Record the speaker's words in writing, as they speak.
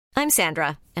I'm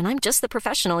Sandra, and I'm just the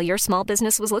professional your small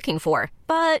business was looking for.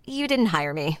 But you didn't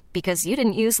hire me because you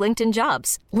didn't use LinkedIn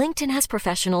Jobs. LinkedIn has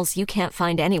professionals you can't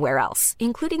find anywhere else,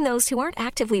 including those who aren't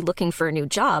actively looking for a new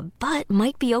job, but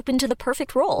might be open to the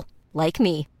perfect role, like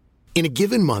me. In a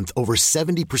given month, over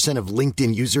 70% of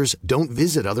LinkedIn users don't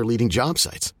visit other leading job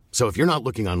sites. So if you're not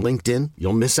looking on LinkedIn,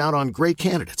 you'll miss out on great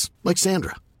candidates like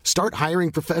Sandra. Start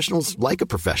hiring professionals like a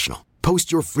professional.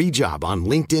 Post your free job on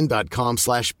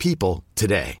linkedin.com/people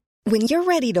today. When you're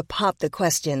ready to pop the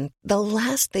question, the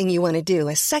last thing you want to do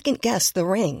is second-guess the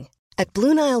ring. At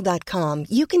BlueNile.com,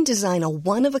 you can design a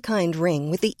one-of-a-kind ring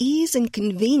with the ease and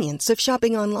convenience of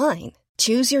shopping online.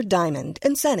 Choose your diamond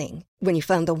and setting. When you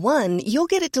find the one, you'll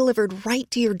get it delivered right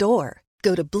to your door.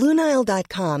 Go to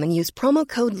BlueNile.com and use promo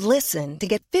code LISTEN to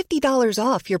get $50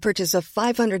 off your purchase of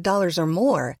 $500 or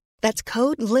more. That's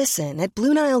code LISTEN at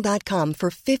BlueNile.com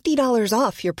for $50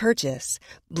 off your purchase.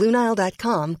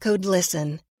 BlueNile.com, code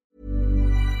LISTEN.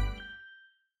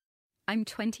 I'm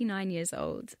 29 years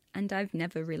old, and I've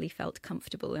never really felt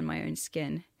comfortable in my own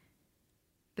skin.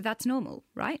 But that's normal,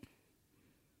 right?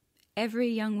 Every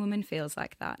young woman feels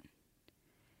like that.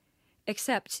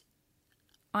 Except,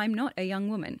 I'm not a young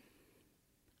woman.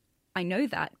 I know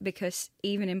that because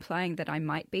even implying that I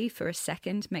might be for a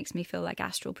second makes me feel like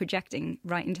astral projecting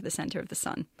right into the center of the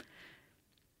sun.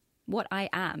 What I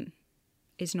am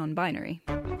is non-binary.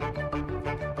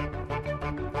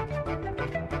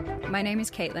 My name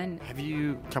is Caitlin. Have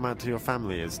you come out to your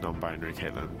family as non-binary,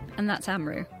 Caitlin? And that's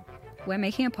Amru. We're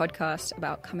making a podcast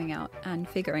about coming out and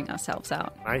figuring ourselves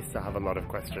out. I used to have a lot of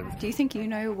questions. Do you think you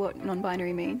know what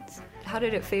non-binary means? How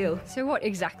did it feel? So what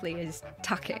exactly is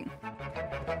tucking?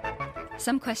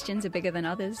 Some questions are bigger than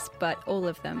others, but all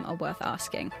of them are worth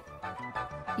asking.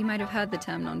 You might have heard the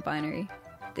term non-binary.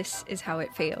 This is how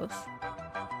it feels.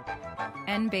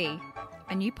 NB,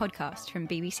 a new podcast from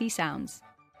BBC Sounds.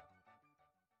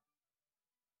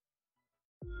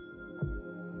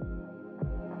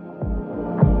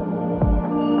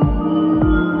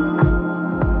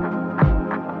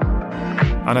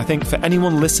 And I think for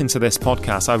anyone listening to this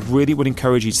podcast, I really would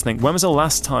encourage you to think, when was the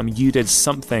last time you did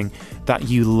something that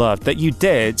you loved, that you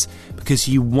did because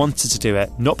you wanted to do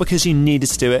it, not because you needed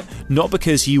to do it, not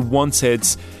because you wanted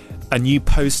a new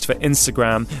post for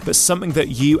Instagram, but something that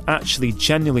you actually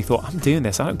genuinely thought, I'm doing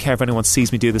this. I don't care if anyone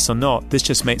sees me do this or not. This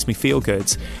just makes me feel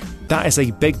good. That is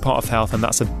a big part of health, and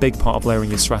that's a big part of lowering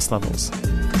your stress levels.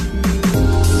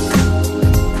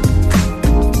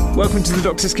 Welcome to the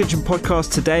Doctor's Kitchen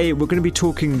podcast. Today we're going to be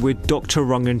talking with Dr.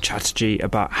 Rangan Chatterjee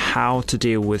about how to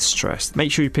deal with stress. Make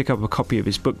sure you pick up a copy of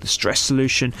his book, The Stress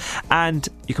Solution, and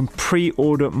you can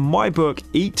pre-order my book,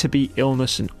 Eat to Beat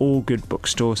Illness, in all good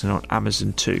bookstores and on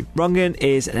Amazon too. Rangan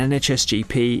is an NHS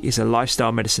GP, he's a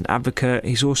lifestyle medicine advocate,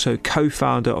 he's also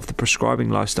co-founder of the Prescribing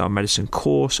Lifestyle Medicine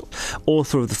course,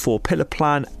 author of the 4-Pillar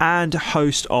Plan, and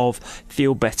host of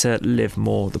Feel Better, Live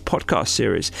More, the podcast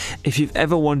series. If you've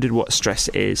ever wondered what stress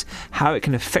is, how it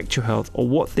can affect your health, or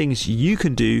what things you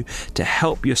can do to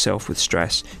help yourself with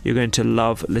stress, you're going to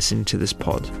love listening to this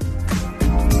pod.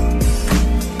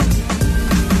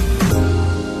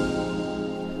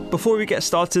 Before we get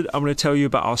started, I'm going to tell you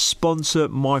about our sponsor,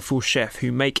 Mindful Chef,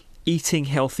 who make eating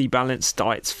healthy, balanced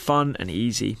diets fun and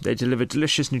easy. They deliver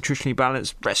delicious, nutritionally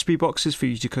balanced recipe boxes for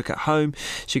you to cook at home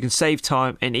so you can save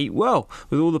time and eat well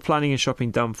with all the planning and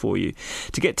shopping done for you.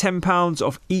 To get £10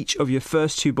 off each of your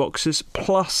first 2 boxes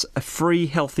plus a free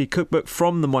healthy cookbook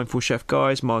from the Mindful Chef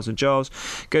guys, Miles and Giles,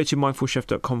 go to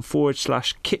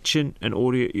mindfulchef.com/kitchen and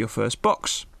order your first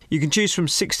box. You can choose from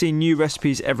 16 new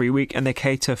recipes every week, and they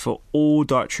cater for all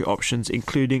dietary options,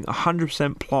 including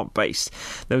 100% plant-based.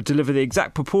 They'll deliver the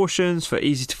exact proportions for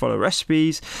easy-to-follow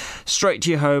recipes straight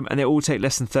to your home, and they all take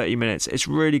less than 30 minutes. It's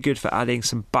really good for adding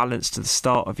some balance to the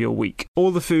start of your week.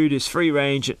 All the food is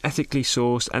free-range and ethically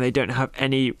sourced, and they don't have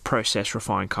any processed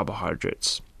refined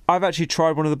carbohydrates. I've actually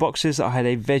tried one of the boxes. I had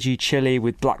a veggie chili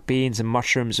with black beans and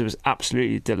mushrooms. It was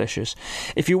absolutely delicious.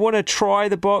 If you want to try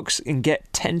the box and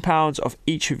get £10 off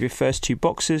each of your first 2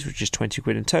 boxes, which is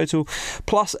 £20 in total,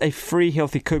 plus a free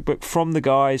healthy cookbook from the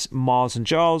guys, Miles and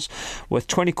Giles, worth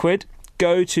 £20,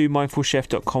 go to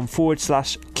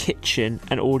mindfulchef.com/kitchen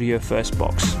and order your first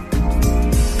box.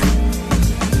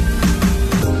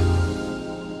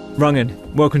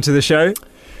 Rangan, welcome to the show.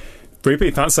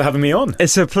 Ruby, thanks for having me on.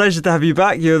 It's a pleasure to have you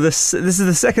back. This is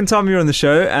the second time you're on the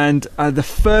show, and the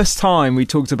first time we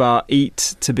talked about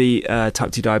eat to beat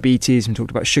type 2 diabetes, and talked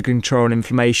about sugar control and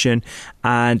inflammation,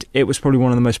 and it was probably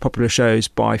one of the most popular shows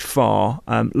by far.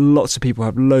 Lots of people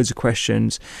have loads of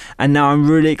questions, and now I'm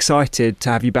really excited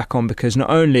to have you back on, because not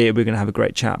only are we going to have a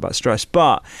great chat about stress,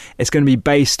 but it's going to be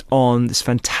based on this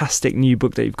fantastic new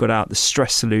book that you've got out, The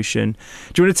Stress Solution.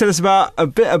 Do you want to tell us a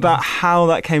bit about how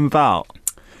that came about?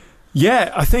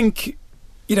 Yeah, I think,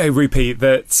 Rupi,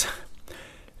 that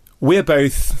we're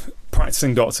both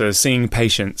practicing doctors, seeing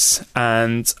patients,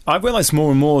 and I've realised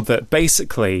more and more that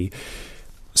basically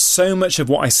so much of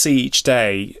what I see each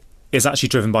day is actually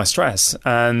driven by stress.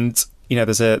 And,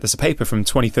 there's a paper from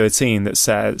 2013 that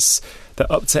says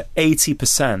that up to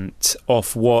 80%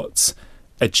 of what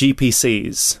a GP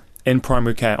sees in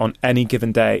primary care on any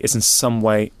given day is in some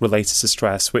way related to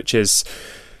stress, which is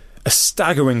a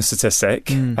staggering statistic.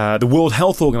 The World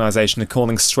Health Organization are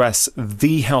calling stress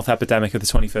the health epidemic of the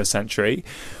 21st century,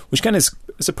 which again is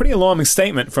a pretty alarming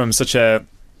statement from such a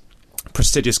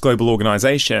prestigious global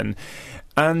organization.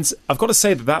 And I've got to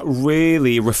say that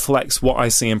really reflects what I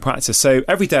see in practice. So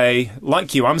every day,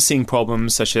 like you, I'm seeing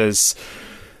problems such as,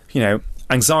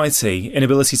 anxiety,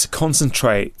 inability to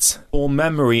concentrate, poor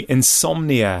memory,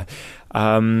 insomnia,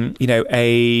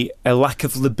 a lack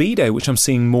of libido, which I'm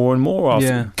seeing more and more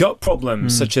of, gut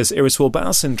problems such as irritable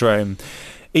bowel syndrome,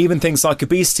 even things like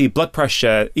obesity, blood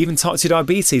pressure, even type 2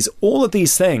 diabetes. All of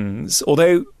these things,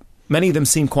 although many of them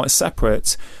seem quite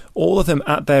separate, all of them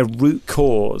at their root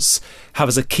cause have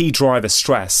as a key driver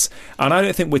stress. And I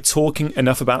don't think we're talking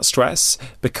enough about stress,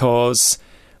 because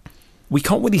we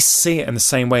can't really see it in the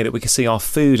same way that we can see our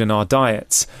food and our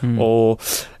diet, or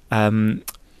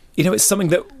it's something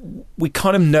that we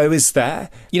kind of know is there.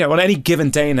 On any given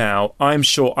day now, I'm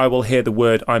sure I will hear the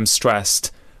word "I'm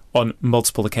stressed" on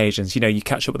multiple occasions. You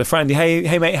catch up with a friend,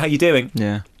 hey mate, how you doing?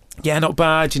 Yeah, not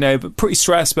bad, but pretty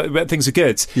stressed, but things are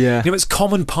good. Yeah. It's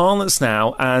common parlance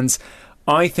now, and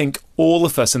I think all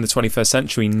of us in the 21st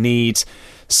century need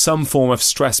some form of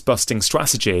stress-busting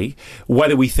strategy,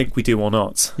 whether we think we do or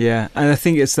not. Yeah, and I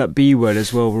think it's that B word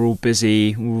as well. We're all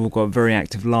busy, we've all got very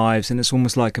active lives, and it's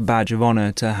almost like a badge of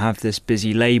honour to have this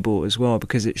busy label as well,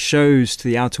 because it shows to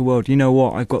the outer world, you know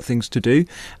what, I've got things to do,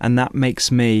 and that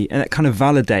makes me, and that kind of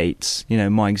validates,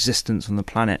 my existence on the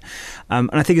planet. And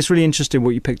I think it's really interesting what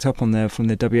you picked up on there from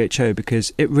the WHO,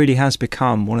 because it really has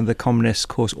become one of the commonest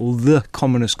cause, or the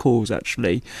commonest cause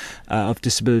actually, of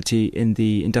disability in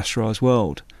the industrialised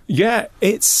world. Yeah,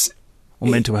 it's... Or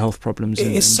mental health problems.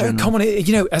 It's so common.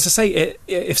 As I say,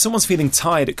 if someone's feeling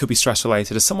tired, it could be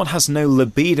stress-related. If someone has no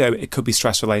libido, it could be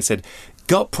stress-related.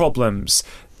 Gut problems,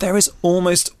 there is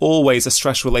almost always a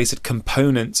stress-related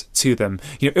component to them.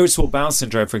 Irritable bowel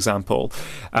syndrome, for example,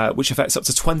 which affects up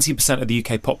to 20% of the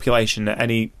UK population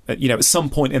at some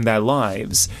point in their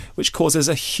lives, which causes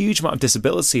a huge amount of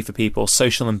disability for people,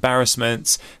 social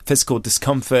embarrassment, physical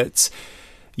discomfort.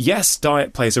 Yes,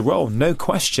 diet plays a role, no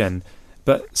question,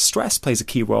 but stress plays a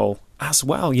key role as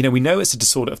well. We know it's a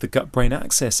disorder of the gut-brain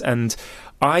axis, and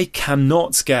I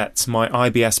cannot get my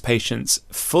IBS patients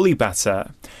fully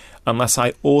better unless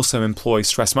I also employ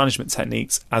stress management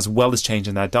techniques as well as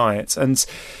changing their diet. And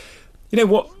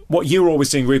what you're always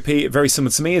doing, Rupi, very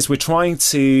similar to me, is we're trying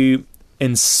to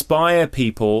inspire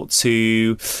people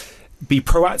to be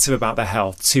proactive about their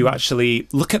health, to actually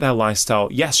look at their lifestyle.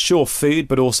 Yes, sure, food,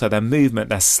 but also their movement,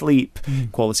 their sleep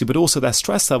quality, but also their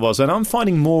stress levels. And I'm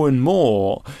finding more and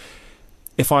more,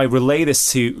 if I relay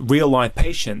this to real-life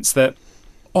patients, that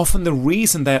often the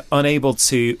reason they're unable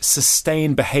to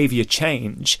sustain behaviour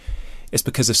change is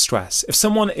because of stress. If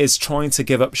someone is trying to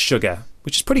give up sugar,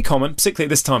 which is pretty common, particularly at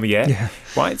this time of year,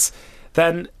 right,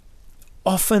 then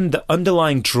often the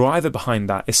underlying driver behind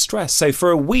that is stress. So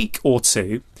for a week or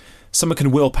two, someone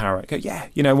can willpower it. Go, yeah,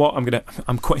 you know what,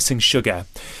 I'm quitting sugar.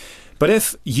 But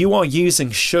if you are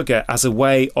using sugar as a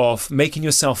way of making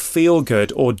yourself feel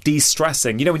good or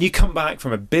de-stressing, when you come back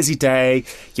from a busy day,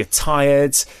 you're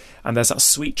tired, and there's that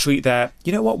sweet treat there,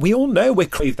 you know what, we all know we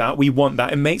crave that, we want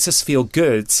that, it makes us feel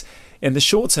good in the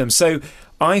short term. So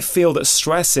I feel that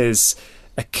stress is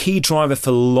a key driver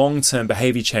for long-term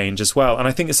behaviour change as well. And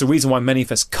I think it's the reason why many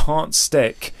of us can't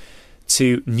stick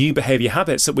to new behaviour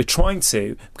habits that we're trying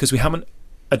to, because we haven't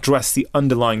addressed the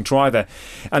underlying driver.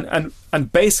 And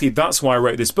basically that's why I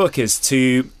wrote this book, is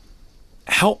to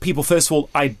help people first of all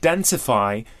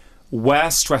identify where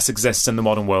stress exists in the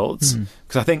modern world,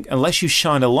 because I think unless you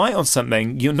shine a light on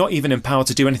something, you're not even empowered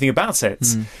to do anything about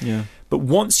it. But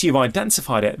once you've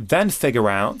identified it, then figure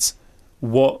out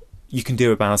what you can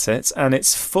do about it. And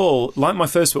it's full, like my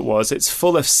first book was, it's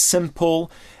full of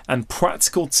simple and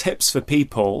practical tips for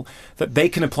people that they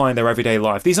can apply in their everyday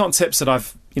life. These aren't tips that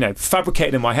I've,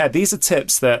 fabricated in my head. These are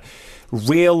tips that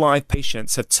real life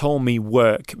patients have told me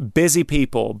work. Busy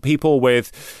people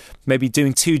with maybe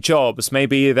doing 2 jobs,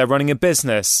 maybe they're running a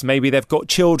business, maybe they've got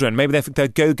children, maybe they're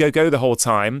go the whole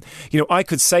time. I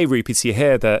could say, Rupi, to you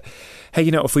here that, hey,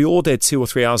 if we all did 2 or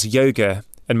 3 hours of yoga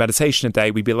and meditation a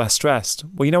day, we'd be less stressed.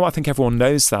 Well, I think everyone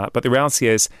knows that, but the reality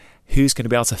is, who's going to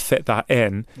be able to fit that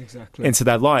into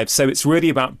their lives? So it's really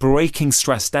about breaking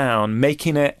stress down,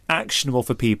 making it actionable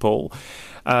for people.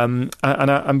 And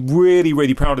I'm really,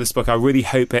 really proud of this book. I really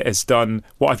hope it has done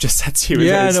what I've just said to you.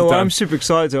 Yeah, I'm super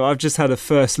excited. I've just had a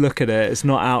first look at it. It's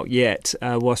not out yet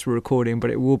whilst we're recording,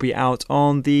 but it will be out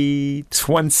on the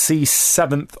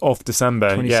 27th of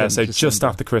December. Yeah, so December. Just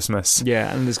after Christmas.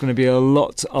 Yeah, and there's going to be a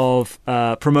lot of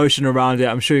promotion around it.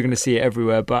 I'm sure you're going to see it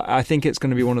everywhere, but I think it's going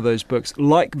to be one of those books,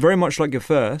 very much like your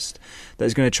first, that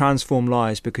is going to transform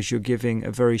lives because you're giving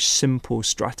a very simple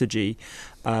strategy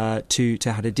to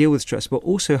how to deal with stress, but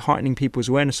also heightening people's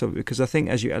awareness of it. Because I think,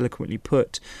 as you eloquently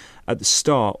put at the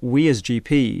start, we as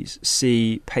GPs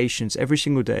see patients every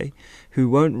single day who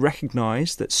won't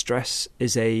recognise that stress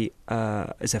is a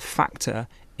factor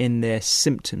in their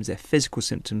symptoms, their physical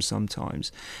symptoms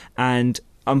sometimes. And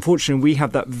unfortunately, we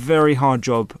have that very hard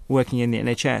job working in the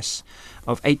NHS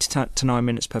of 8 to 9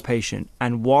 minutes per patient.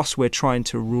 And whilst we're trying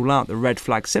to rule out the red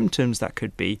flag symptoms, that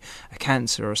could be a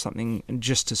cancer or something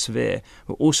just as severe,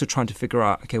 we're also trying to figure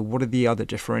out, okay, what are the other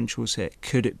differentials here?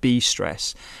 Could it be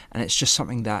stress? And it's just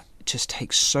something that just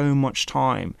takes so much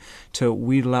time to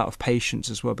wheedle out of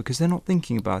patients as well, because they're not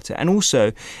thinking about it. And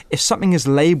also, if something is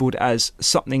labelled as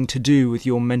something to do with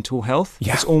your mental health,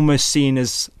 it's almost seen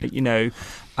as,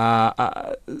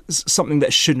 something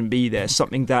that shouldn't be there,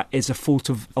 something that is a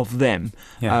fault of them,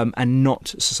 and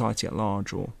not society at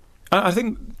large. I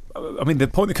think, the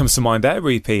point that comes to mind there,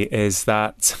 Rupi, is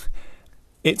that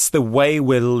it's the way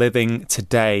we're living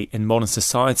today in modern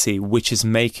society which is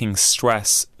making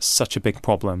stress such a big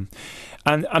problem.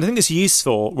 And I think it's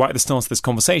useful right at the start of this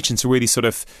conversation to really sort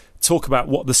of talk about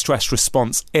what the stress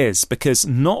response is, because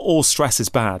not all stress is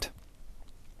bad.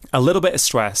 A little bit of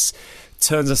stress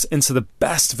turns us into the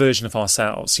best version of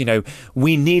ourselves.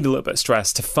 We need a little bit of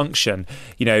stress to function.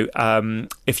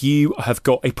 If you have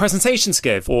got a presentation to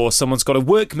give, or someone's got a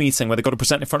work meeting where they've got to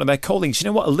present in front of their colleagues,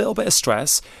 a little bit of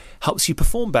stress helps you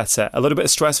perform better. A little bit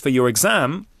of stress for your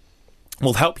exam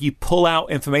will help you pull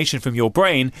out information from your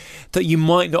brain that you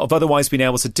might not have otherwise been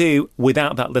able to do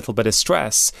without that little bit of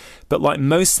stress. But like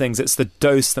most things, it's the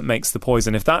dose that makes the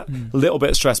poison. If that little bit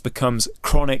of stress becomes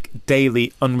chronic,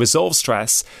 daily, unresolved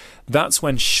stress, that's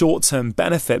when short-term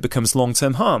benefit becomes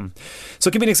long-term harm. So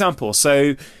I'll give you an example.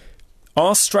 So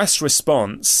our stress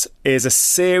response is a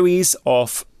series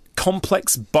of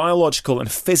complex biological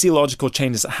and physiological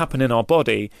changes that happen in our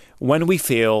body when we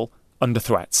feel under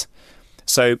threat.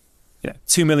 So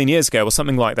 2 million years ago or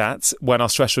something like that, when our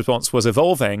stress response was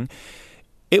evolving,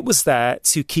 it was there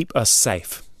to keep us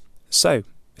safe. So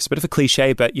it's a bit of a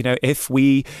cliche, but if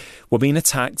we were being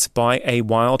attacked by a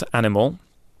wild animal,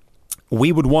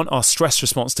 we would want our stress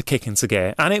response to kick into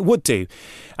gear, and it would do.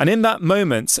 And in that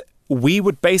moment, we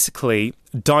would basically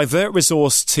divert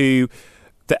resource to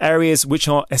the areas which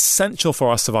are essential for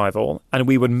our survival, and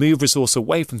we would move resource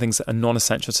away from things that are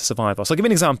non-essential to survival. So I'll give you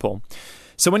an example.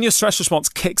 So when your stress response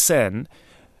kicks in,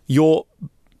 your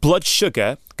blood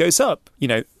sugar goes up.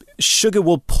 Sugar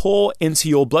will pour into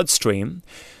your bloodstream,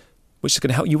 which is going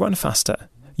to help you run faster.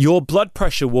 Your blood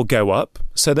pressure will go up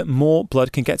so that more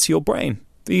blood can get to your brain.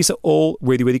 These are all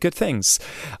really, really good things.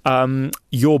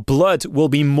 Your blood will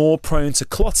be more prone to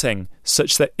clotting,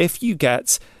 such that if you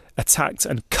get attacked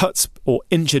and cut or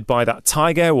injured by that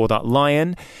tiger or that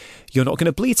lion, you're not going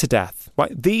to bleed to death.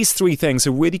 Right? These 3 things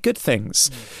are really good things.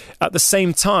 At the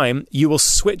same time, you will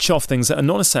switch off things that are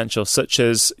non-essential, such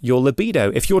as your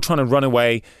libido. If you're trying to run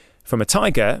away from a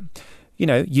tiger, you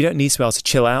don't need to be able to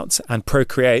chill out and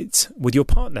procreate with your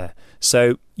partner.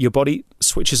 So your body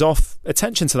switches off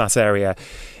attention to that area.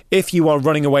 If you are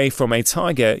running away from a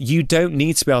tiger, you don't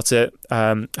need to be able to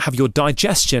have your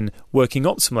digestion working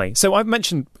optimally. So I've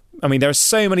mentioned, there are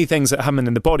so many things that happen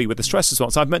in the body with the stress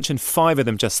response. I've mentioned 5 of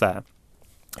them just there.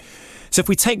 So if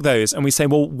we take those and we say,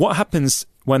 well, what happens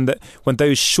when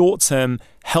those short-term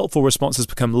helpful responses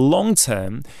become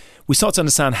long-term, we start to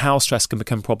understand how stress can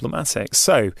become problematic.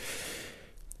 So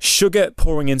sugar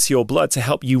pouring into your blood to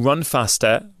help you run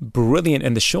faster, brilliant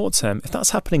in the short term. If that's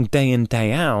happening day in,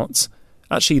 day out,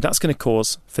 actually that's going to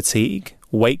cause fatigue,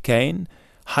 weight gain,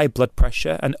 high blood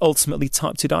pressure, and ultimately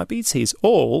type 2 diabetes,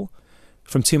 all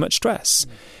from too much stress.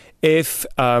 if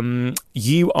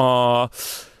you are...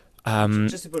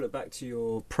 just to put it back to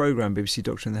your programme, BBC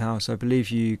Doctor in the House, I believe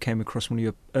you came across one of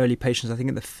your early patients, I think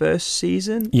in the first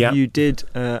season. Yeah. You did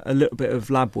a little bit of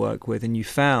lab work with, and you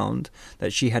found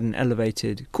that she had an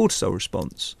elevated cortisol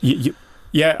response.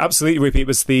 Yeah, absolutely, Rupi. It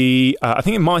was I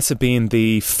think it might have been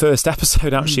the first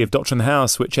episode, actually, of Doctor in the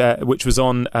House, which was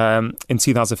on in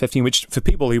 2015, which, for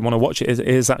people who want to watch it,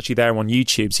 is actually there on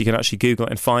YouTube, so you can actually Google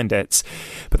it and find it.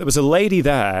 But there was a lady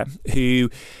there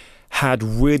who had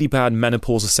really bad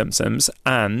menopausal symptoms,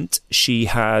 and she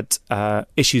had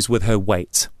issues with her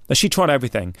weight. Now, she tried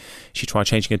everything. She tried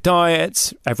changing her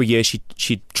diet. Every year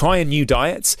she'd try a new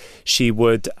diet. She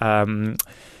would...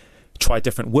 try a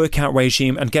different workout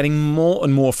regime, and getting more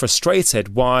and more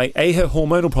frustrated why A, her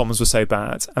hormonal problems were so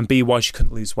bad, and B, why she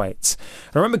couldn't lose weight.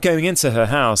 I remember going into her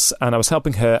house, and I was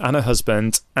helping her and her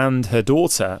husband and her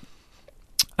daughter,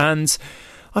 and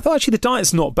I thought, actually, the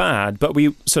diet's not bad, but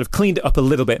we sort of cleaned it up a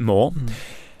little bit more.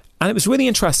 And it was really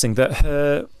interesting that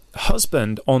her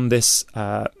husband, on this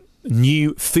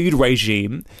new food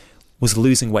regime, was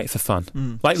losing weight for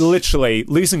fun. Like, literally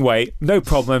losing weight, no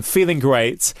problem, feeling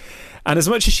great. And as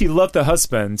much as she loved her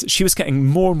husband, she was getting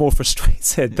more and more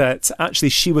frustrated that actually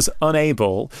she was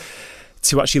unable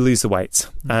to actually lose the weight.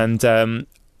 And it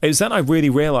was then I really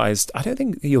realised, I don't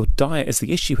think your diet is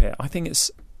the issue here. I think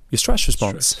it's your stress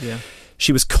response.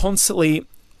 She was constantly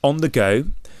on the go.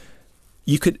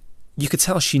 You could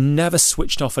tell she never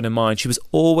switched off in her mind. She was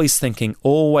always thinking,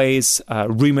 always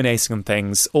ruminating on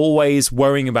things, always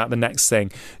worrying about the next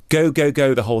thing. Go, go,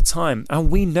 go the whole time. And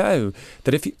we know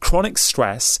that if chronic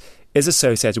stress is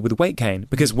associated with weight gain,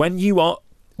 because when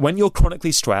you're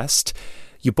chronically stressed,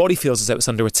 your body feels as though it's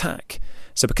under attack.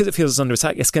 So because it feels it's under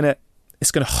attack, it's going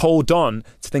to hold on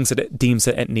to things that it deems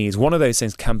that it needs. One of those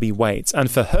things can be weight.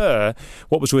 And for her,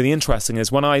 what was really interesting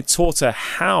is when I taught her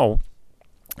how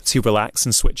to relax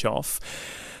and switch off,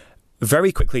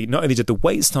 very quickly, not only did the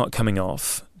weight start coming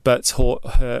off, but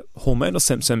her hormonal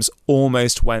symptoms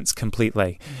almost went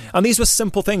completely. And these were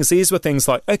simple things. These were things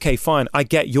like, okay, fine, I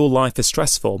get your life is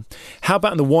stressful. How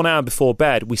about in the 1 hour before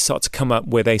bed, we start to come up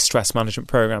with a stress management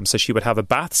program? So she would have a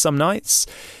bath some nights.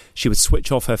 She would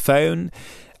switch off her phone.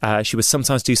 She would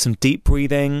sometimes do some deep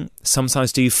breathing,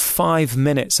 sometimes do 5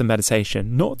 minutes of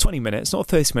meditation, not 20 minutes, not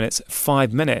 30 minutes,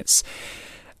 5 minutes.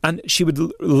 And she would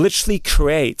literally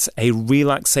create a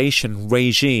relaxation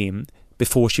regime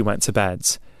before she went to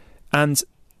bed. And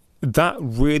that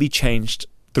really changed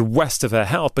the rest of her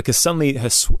health, because suddenly her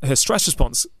stress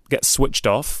response gets switched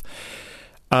off,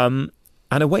 and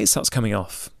her weight starts coming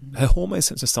off. Her hormone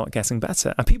symptoms start getting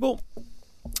better. And people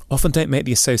often don't make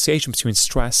the association between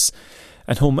stress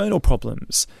and hormonal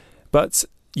problems. But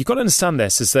you've got to understand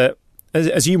this, is that,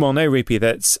 as you well know, Rupi,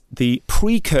 that the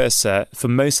precursor for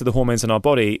most of the hormones in our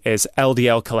body is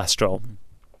LDL cholesterol.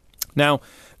 Now,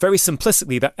 very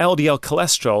simplistically, that LDL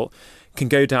cholesterol can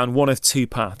go down one of two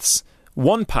paths.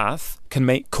 One path can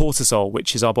make cortisol,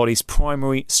 which is our body's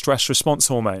primary stress response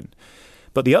hormone.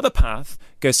 But the other path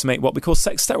goes to make what we call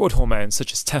sex steroid hormones,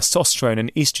 such as testosterone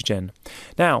and estrogen.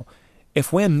 Now,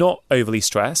 if we're not overly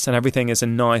stressed and everything is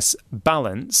in nice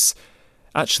balance,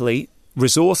 actually,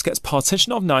 resource gets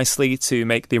partitioned off nicely to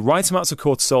make the right amounts of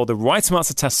cortisol, the right amounts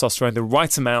of testosterone, the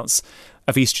right amounts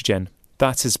of estrogen.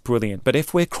 That is brilliant. But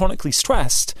if we're chronically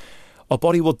stressed, our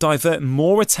body will divert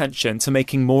more attention to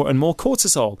making more and more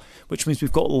cortisol, which means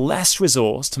we've got less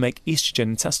resource to make estrogen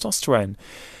and testosterone,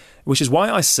 which is why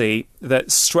I see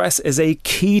that stress is a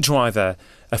key driver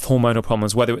of hormonal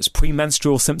problems, whether it's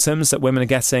premenstrual symptoms that women are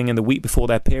getting in the week before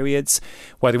their periods,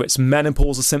 whether it's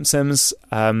menopausal symptoms,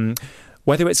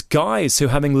 whether it's guys who are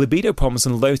having libido problems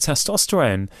and low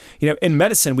testosterone. You know, in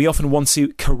medicine, we often want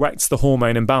to correct the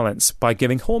hormone imbalance by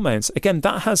giving hormones. Again,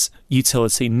 that has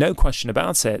utility, no question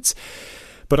about it.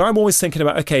 But I'm always thinking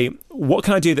about, okay, what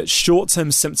can I do that's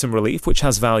short-term symptom relief, which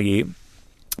has value,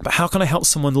 but how can I help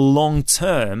someone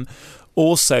long-term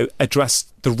also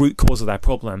address the root cause of their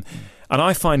problem? And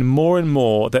I find more and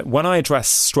more that when I address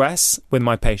stress with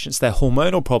my patients, their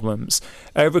hormonal problems,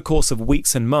 over the course of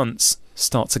weeks and months,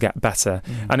 start to get better.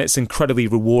 And it's incredibly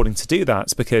rewarding to do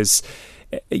that, because,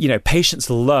 you know, patients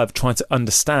love trying to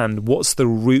understand what's the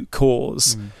root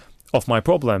cause of my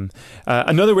problem.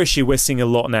 Another issue we're seeing a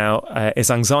lot now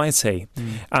is anxiety.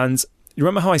 And you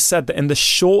remember how I said that in the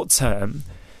short term,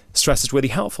 stress is really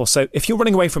helpful. So if you're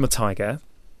running away from a tiger,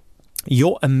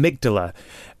 your amygdala,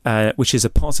 which is a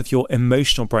part of your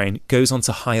emotional brain, goes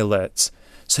onto high alert.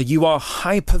 So you are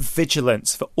hyper-vigilant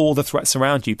for all the threats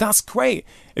around you. That's great.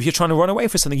 If you're trying to run away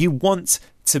from something, you want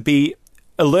to be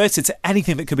alerted to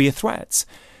anything that could be a threat.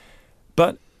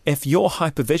 But if you're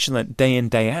hyper-vigilant day in,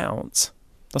 day out,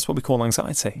 That's what we call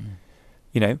anxiety.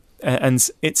 You know, and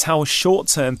it's how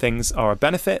short-term things are a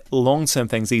benefit, long-term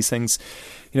things, these things,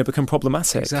 you know, become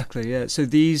problematic. Exactly, yeah. So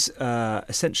these,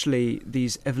 essentially,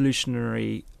 these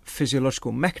evolutionary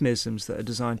physiological mechanisms that are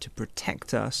designed to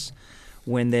protect us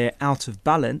when they're out of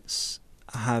balance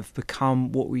have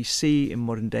become what we see in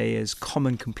modern day as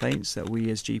common complaints that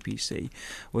we as GPs see,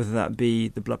 whether that be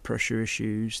the blood pressure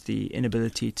issues, the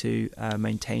inability to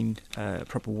maintain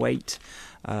proper weight,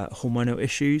 hormonal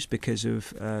issues because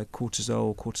of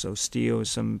cortisol steal, as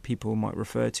some people might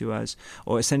refer to as,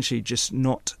 or essentially just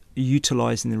not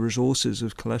utilising the resources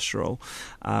of cholesterol,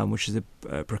 which is a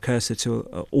precursor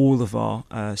to all of our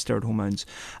steroid hormones,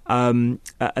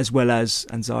 as well as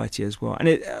anxiety as well. And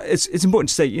it's important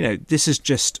to say, you know, this is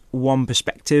just one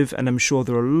perspective, and I'm sure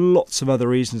there are lots of other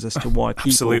reasons as to why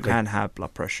people can have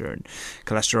blood pressure and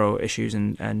cholesterol issues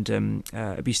and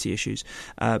obesity issues.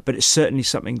 But it's certainly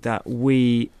something that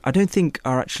I don't think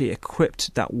are actually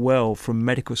equipped that well from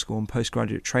medical school and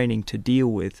postgraduate training to deal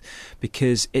with,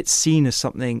 because it's seen as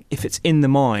something, if it's in the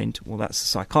mind, well, that's a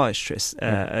psychiatrist's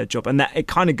job. And that it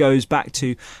kind of goes back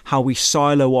to how we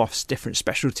silo off different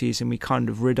specialties and we kind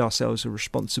of rid ourselves of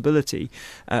responsibility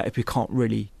if we can't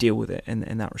really deal with it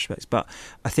in that respect. But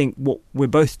I think what we're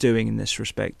both doing in this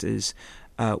respect is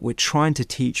we're trying to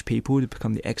teach people to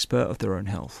become the expert of their own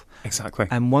health. Exactly.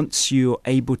 And once you're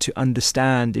able to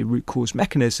understand the root cause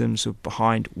mechanisms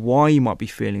behind why you might be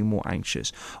feeling more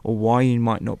anxious or why you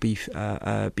might not be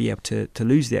able to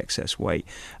lose the excess weight,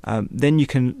 then you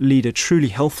can lead a truly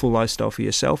healthful lifestyle for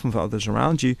yourself and for others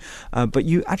around you. But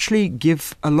you actually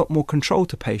give a lot more control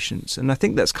to patients. And I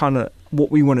think that's kind of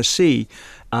what we want to see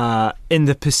in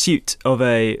the pursuit of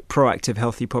a proactive,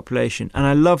 healthy population. And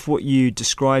I love what you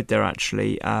described there,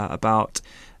 actually, about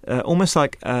almost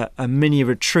like a mini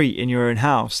retreat in your own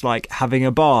house, like having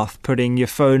a bath, putting your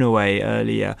phone away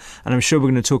earlier. And I'm sure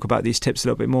we're going to talk about these tips a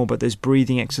little bit more, but there's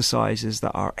breathing exercises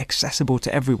that are accessible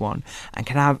to everyone and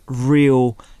can have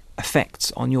real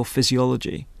effects on your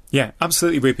physiology. Yeah,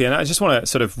 absolutely, Rupi. And I just want to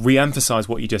sort of re-emphasize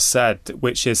what you just said,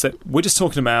 which is that we're just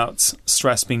talking about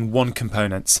stress being one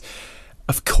component.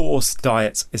 Of course,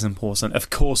 diet is important.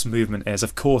 Of course, movement is.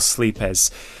 Of course, sleep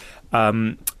is.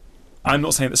 I'm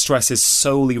not saying that stress is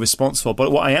solely responsible,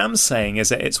 but what I am saying is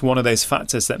that it's one of those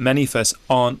factors that many of us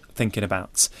aren't thinking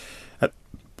about.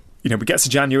 We get to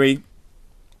January,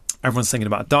 everyone's thinking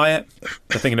about diet,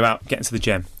 they're thinking about getting to the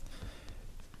gym.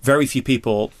 Very few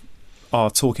people are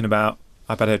talking about,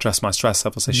 I better address my stress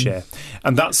levels this year.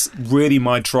 And that's really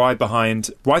my drive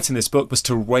behind writing this book, was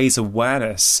to raise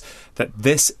awareness that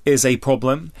this is a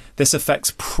problem. This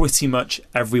affects pretty much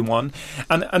everyone.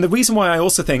 And the reason why I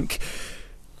also think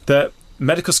that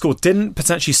medical school didn't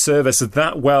potentially serve us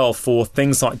that well for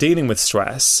things like dealing with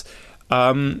stress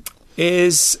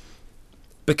is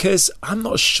because I'm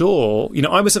not sure.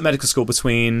 I was at medical school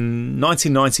between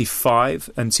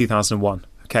 1995 and 2001.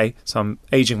 Okay, so I'm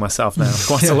aging myself now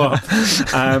quite a lot.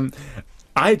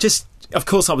 Of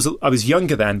course, I was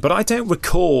younger then, but I don't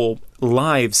recall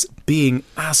lives being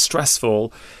as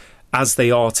stressful as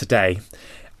they are today.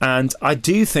 And I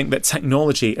do think that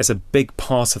technology is a big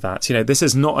part of that. This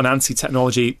is not an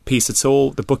anti-technology piece at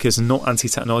all. The book is not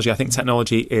anti-technology. I think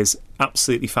technology is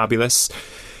absolutely fabulous.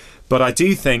 But I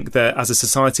do think that as a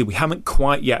society, we haven't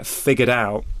quite yet figured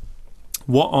out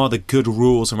what are the good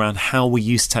rules around how we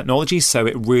use technology so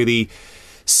it really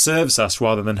serves us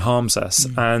rather than harms us.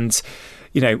 And,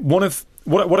 one of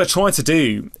what I try to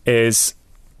do is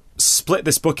split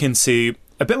this book into,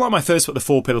 a bit like my first book, The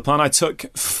 4-Pillar Plan. I took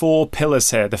 4 pillars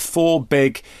here, the 4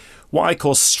 big, what I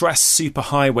call stress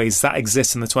superhighways that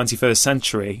exist in the 21st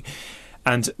century,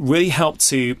 and really helped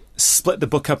to split the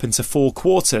book up into 4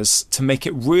 quarters to make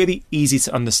it really easy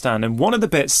to understand. And one of the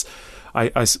bits,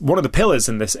 one of the pillars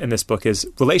in this book is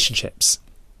relationships.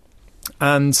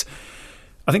 And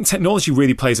I think technology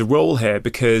really plays a role here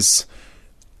because,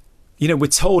 we're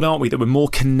told, aren't we, that we're more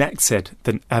connected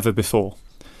than ever before.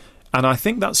 And I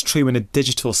think that's true in a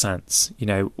digital sense.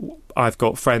 I've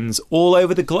got friends all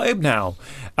over the globe now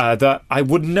that I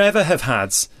would never have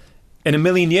had in a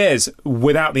million years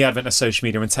without the advent of social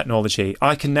media and technology.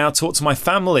 I can now talk to my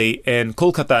family in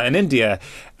Kolkata in India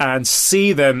and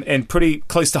see them in pretty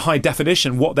close to high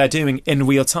definition, what they're doing in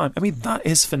real time. I mean, that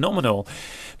is phenomenal.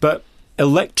 But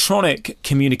electronic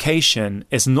communication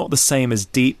is not the same as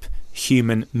deep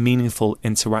human, meaningful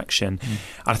interaction. And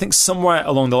I think somewhere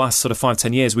along the last sort of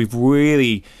 5-10 years, we've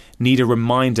really need a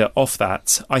reminder of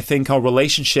that. I think our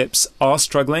relationships are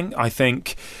struggling. I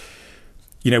think,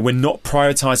 we're not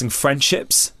prioritizing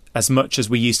friendships as much as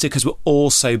we used to because we're all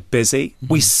so busy.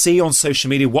 We see on social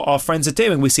media what our friends are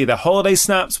doing. We see their holiday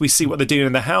snaps. We see what they're doing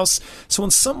in the house. So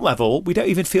on some level, we don't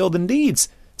even feel the need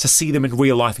to see them in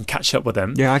real life and catch up with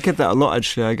them. Yeah, I get that a lot,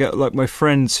 actually. I get like my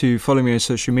friends who follow me on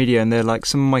social media, and they're like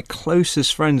some of my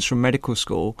closest friends from medical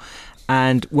school.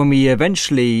 And when we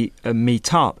eventually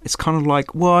meet up, it's kind of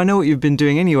like, well, I know what you've been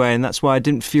doing anyway, and that's why I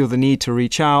didn't feel the need to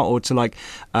reach out or to like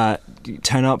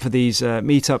turn up for these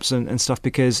meetups and stuff,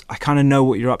 because I kind of know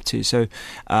what you're up to. So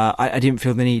I didn't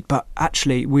feel the need. But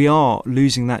actually, we are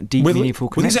losing that deep, meaningful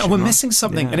connection. We're missing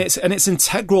something, and it's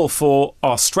integral for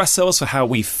our stress levels, for how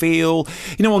we feel.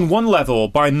 You know, on one level,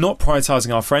 by not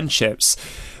prioritising our friendships,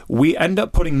 we end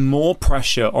up putting more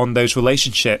pressure on those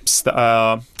relationships that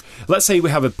are... Let's say we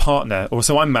have a partner, or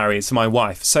so I'm married to my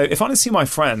wife. So if I don't see my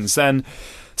friends, then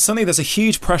suddenly there's a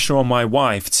huge pressure on my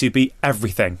wife to be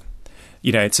everything.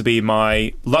 You know, to be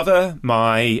my lover,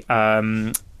 my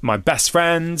best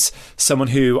friend, someone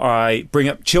who I bring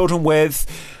up children with.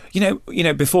 You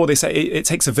know, before they say it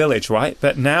takes a village, right?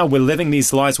 But now we're living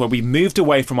these lives where we moved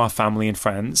away from our family and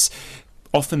friends.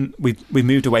 Often we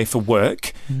moved away for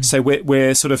work. So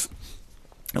we're sort of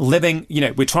living, you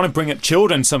know, we're trying to bring up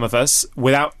children, some of us,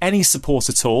 without any support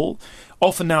at all.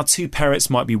 Often now 2 parents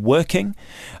might be working.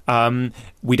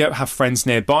 We don't have friends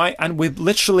nearby, and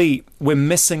we're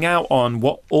missing out on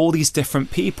what all these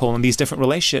different people and these different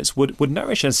relationships would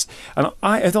nourish us. And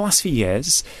over the last few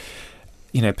years,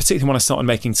 you know, particularly when I started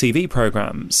making TV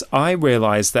programs, I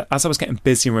realised that as I was getting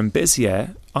busier and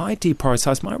busier, I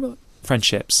deprioritised my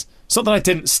friendships. It's not that I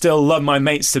didn't still love my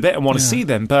mates to bit and want to see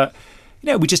them, but you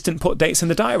know, we just didn't put dates in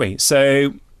the diary.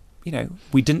 So, you know,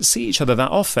 we didn't see each other that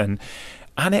often.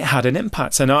 And it had an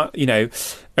impact. And, you know,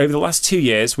 over the last 2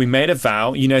 years, we made a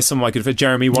vow. You know, some of my good friends,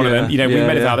 Jeremy, one of them, you know, we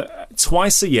made a vow that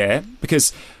twice a year,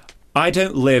 because I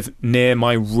don't live near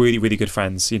my really, really good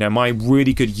friends. You know, my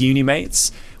really good uni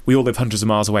mates, we all live hundreds of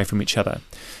miles away from each other.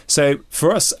 So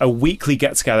for us, a weekly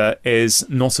get-together is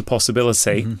not a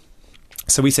possibility.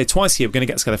 So we say twice a year, we're going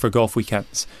to get together for a golf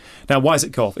weekend. Now, why is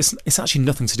it golf? It's actually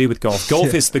nothing to do with golf.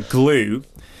 Golf is the glue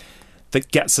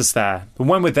that gets us there. But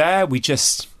when we're there, we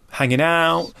just hanging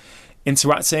out,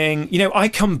 interacting. You know, I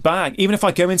come back, even if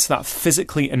I go into that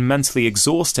physically and mentally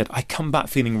exhausted, I come back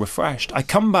feeling refreshed. I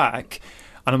come back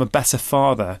and I'm a better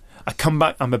father. I come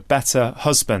back, I'm a better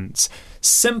husband,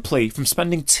 simply from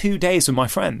spending 2 days with my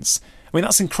friends. I mean,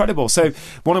 that's incredible. So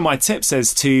one of my tips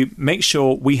is to make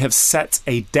sure we have set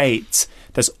a date.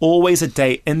 There's always a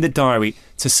date in the diary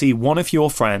to see one of your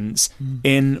friends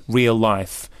in real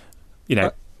life. You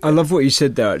know, I love what you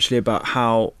said there, actually, about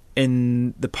how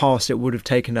in the past it would have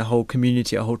taken a whole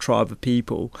community, a whole tribe of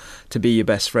people to be your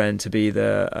best friend, to be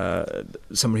the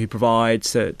someone who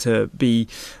provides, to be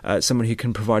someone who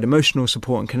can provide emotional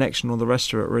support and connection, all the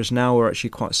rest of it, whereas now we're actually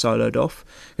quite siloed off.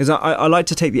 Because I like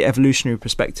to take the evolutionary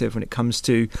perspective when it comes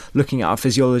to looking at our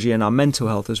physiology and our mental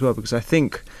health as well, because I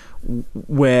think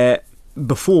where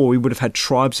before we would have had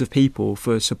tribes of people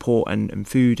for support and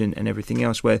food and everything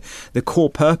else, where the core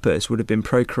purpose would have been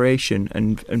procreation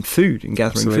and food and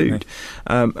gathering food.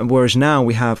 And whereas now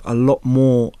we have a lot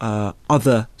more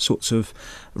other sorts of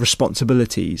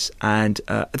responsibilities and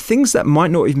things that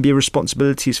might not even be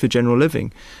responsibilities for general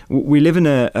living. We live in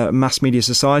a mass media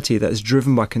society that is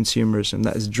driven by consumerism,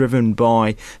 that is driven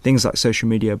by things like social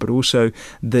media, but also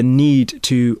the need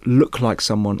to look like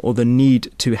someone, or the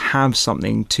need to have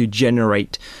something to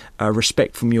generate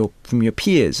respect from your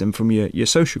peers and from your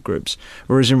social groups.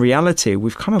 Whereas in reality,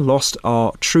 we've kind of lost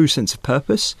our true sense of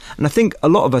purpose. And I think a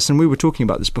lot of us, and we were talking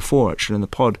about this before actually in the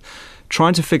pod,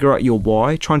 trying to figure out your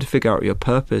why, trying to figure out your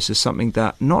purpose is something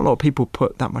that not a lot of people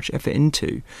put that much effort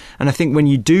into. And I think when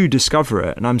you do discover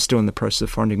it, and I'm still in the process of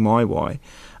finding my why,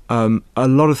 a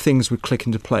lot of things would click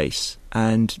into place,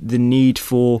 and the need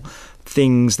for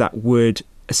things that would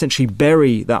essentially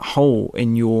bury that hole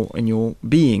in your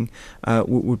being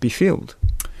would be filled.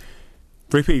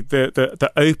 Rupi,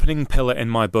 the opening pillar in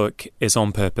my book is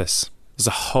on purpose. There's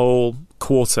a whole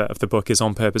quarter of the book is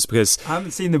on purpose, because I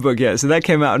haven't seen the book yet, so that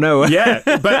came out of nowhere. Yeah,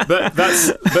 but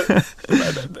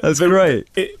that's great.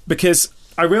 Because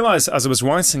I realised as I was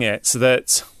writing it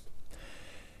that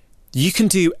you can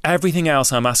do everything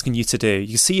else I'm asking you to do. You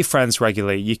can see your friends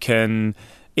regularly. You can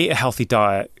eat a healthy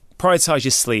diet, prioritise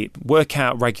your sleep, work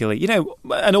out regularly, you know,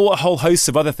 and a whole host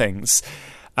of other things.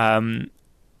 But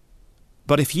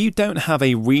if you don't have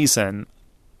a reason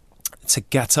to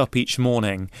get up each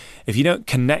morning, if you don't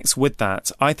connect with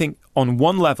that, I think on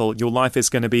one level your life is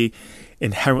going to be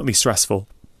inherently stressful.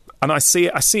 And I saw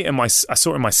it in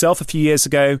myself a few years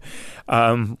ago.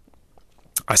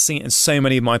 I see it in so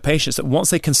many of my patients that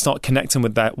once they can start connecting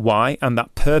with that why and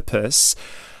that purpose,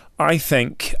 I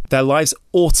think their lives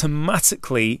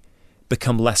automatically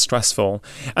become less stressful.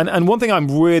 And one thing I'm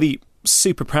really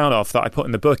super proud of that I put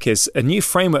in the book is a new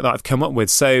framework that I've come up with.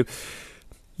 So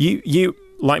you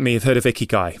like me, have heard of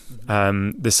Ikigai,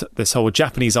 this whole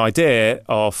Japanese idea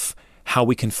of how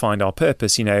we can find our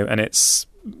purpose, and it's,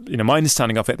 my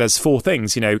understanding of it, there's 4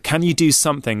 things, can you do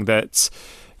something that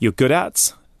you're good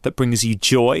at, that brings you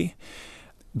joy,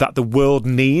 that the world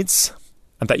needs,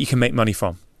 and that you can make money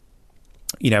from?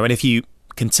 And if you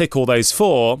can tick all those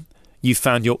 4, you've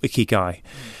found your Ikigai.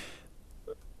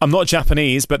 I'm not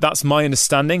Japanese, but that's my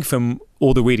understanding from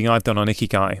all the reading I've done on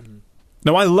Ikigai.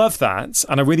 Now, I love that,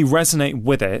 and I really resonate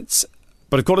with it,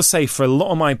 but I've got to say, for a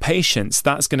lot of my patients,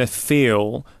 that's going to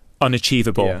feel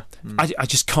unachievable. Yeah. I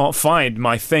just can't find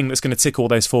my thing that's going to tick all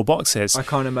those 4 boxes. I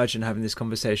can't imagine having this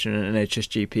conversation at an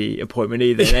HSGP appointment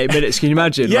either in 8 minutes. Can you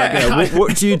imagine? Yeah.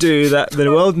 What do you do that the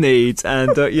world needs?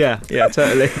 And yeah,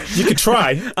 totally. You could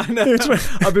try. I know.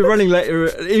 I'll be running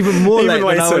later, even more later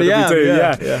than I already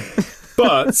am. Yeah.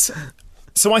 But,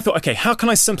 so I thought, okay, how can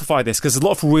I simplify this? Because there's a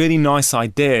lot of really nice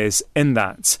ideas in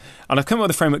that. And I've come up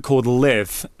with a framework called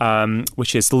LIVE,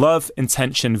 which is love,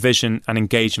 intention, vision, and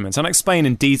engagement. And I explain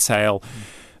in detail,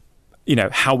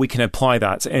 how we can apply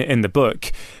that in the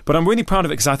book. But I'm really proud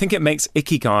of it because I think it makes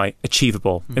Ikigai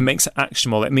achievable. It makes it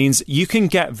actionable. It means you can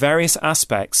get various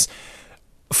aspects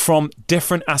from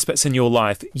different aspects in your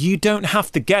life. You don't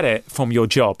have to get it from your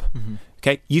job.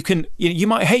 Okay, you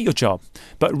might hate your job,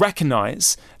 but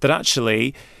recognize that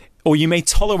actually, or you may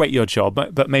tolerate your job,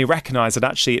 but may recognize that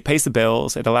actually it pays the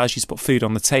bills, it allows you to put food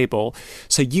on the table,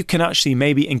 so you can actually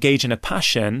maybe engage in a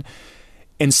passion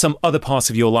in some other part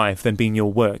of your life than being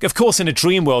your work. Of course, in a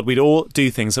dream world, we'd all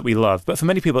do things that we love, but for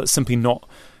many people, it's simply not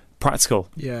practical.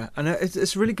 Yeah, and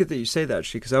it's really good that you say that,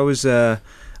 actually, because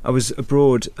I was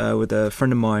abroad with a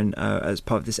friend of mine as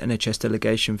part of this NHS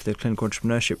delegation for the clinical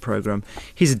entrepreneurship program.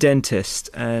 He's a dentist,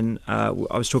 and I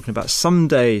was talking about some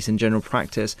days in general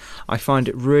practice, I find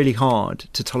it really hard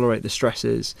to tolerate the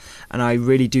stresses, and I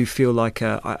really do feel like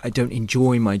I don't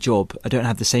enjoy my job. I don't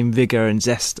have the same vigour and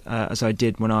zest as I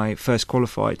did when I first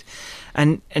qualified.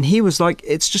 And he was like,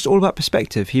 it's just all about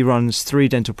perspective. He runs 3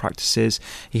 dental practices.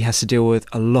 He has to deal with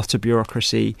a lot of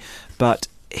bureaucracy, but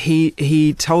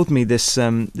he told me this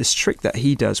trick that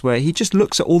he does where he just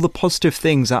looks at all the positive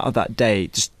things out of that day,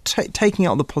 just taking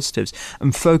out the positives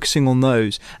and focusing on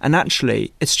those. And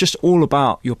actually, it's just all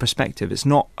about your perspective. It's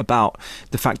not about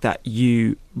the fact that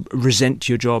you resent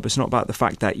your job. It's not about the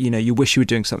fact that, you wish you were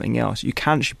doing something else. You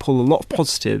can actually pull a lot of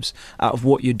positives out of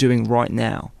what you're doing right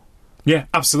now. Yeah,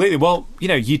 absolutely. Well,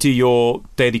 you do your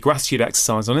daily gratitude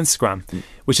exercise on Instagram,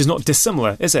 which is not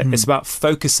dissimilar, is it? It's about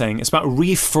focusing. It's about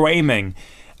reframing.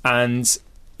 And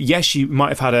yes, you might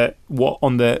have had what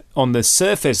on the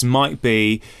surface might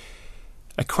be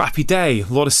a crappy day. A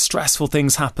lot of stressful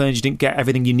things happened. You didn't get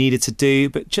everything you needed to do.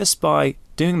 But just by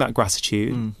doing that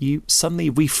gratitude, you suddenly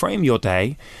reframe your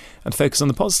day and focus on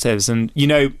the positives. And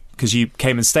because you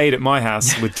came and stayed at my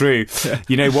house with Drew,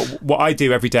 what I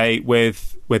do every day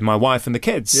with my wife and the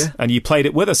kids, and you played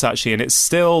it with us actually, and it's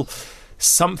still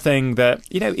something that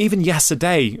even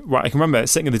yesterday, right? I can remember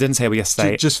sitting at the dinner table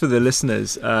yesterday. Just for the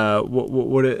listeners,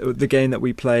 the game that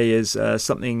we play is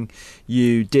something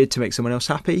you did to make someone else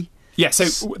happy. Yeah,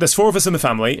 so there's 4 of us in the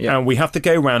family, and we have to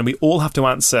go around and we all have to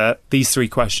answer these 3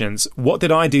 questions. What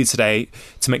did I do today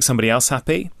to make somebody else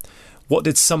happy? What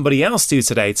did somebody else do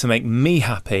today to make me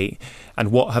happy?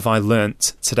 And what have I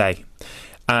learnt today?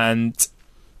 And,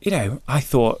 I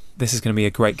thought this is going to be a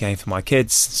great game for my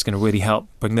kids. It's going to really help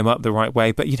bring them up the right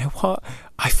way. But you know what?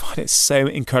 I find it so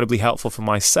incredibly helpful for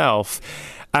myself.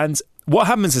 And what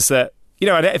happens is that,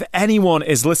 if anyone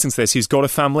is listening to this who's got a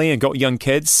family and got young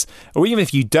kids, or even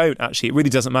if you don't, actually, it really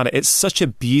doesn't matter. It's such a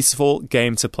beautiful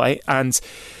game to play. And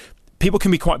people can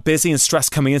be quite busy and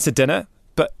stressed coming into dinner,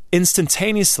 but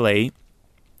instantaneously,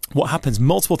 what happens?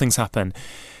 Multiple things happen.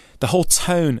 The whole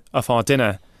tone of our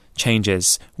dinner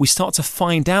changes. We start to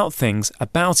find out things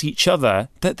about each other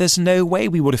that there's no way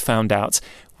we would have found out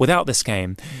without this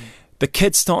game. The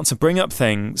kids start to bring up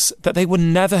things that they would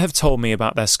never have told me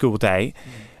about their school day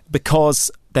because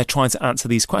they're trying to answer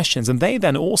these questions. And they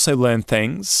then also learn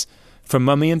things from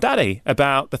mummy and daddy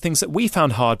about the things that we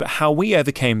found hard, but how we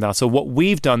overcame that, or what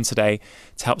we've done today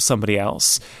to help somebody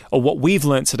else, or what we've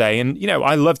learned today. And,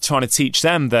 I love trying to teach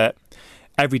them that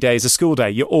every day is a school day.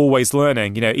 You're always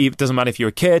learning. It doesn't matter if you're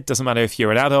a kid, doesn't matter if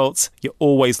you're an adult, you're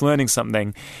always learning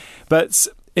something. But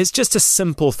it's just a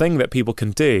simple thing that people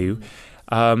can do.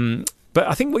 But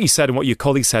I think what you said and what your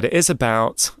colleague said, it is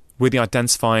about really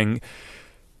identifying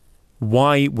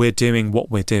why we're doing what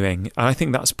we're doing. And I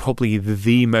think that's probably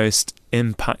the most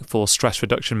impactful stress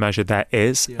reduction measure there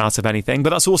is out of anything.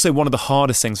 But that's also one of the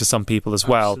hardest things for some people as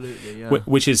well,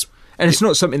 which is... And it's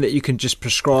not something that you can just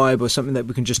prescribe or something that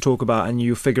we can just talk about and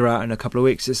you figure out in a couple of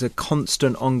weeks. It's a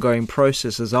constant ongoing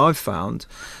process, as I've found,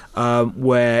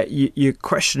 where you're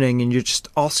questioning and you're just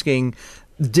asking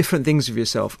different things of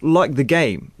yourself, like the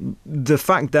game. The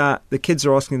fact that the kids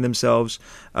are asking themselves,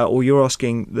 or you're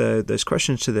asking those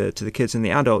questions to the kids and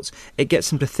the adults, it gets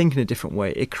them to think in a different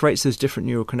way. It creates those different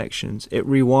neural connections. It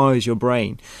rewires your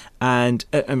brain, and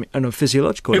on a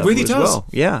physiological level really as does. well.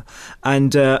 Yeah,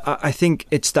 and I think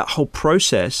it's that whole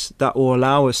process that will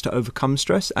allow us to overcome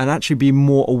stress and actually be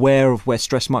more aware of where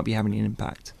stress might be having an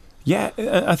impact. Yeah,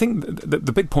 I think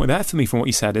the big point there for me from what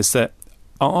you said is that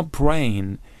our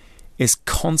brain is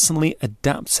constantly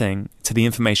adapting to the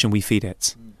information we feed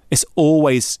it. It's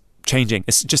always changing.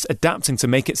 It's just adapting to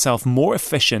make itself more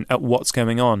efficient at what's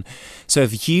going on. So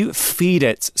if you feed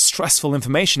it stressful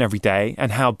information every day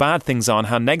and how bad things are and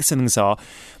how negative things are,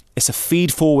 it's a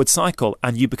feed-forward cycle,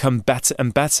 and you become better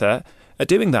and better at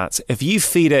doing that. If you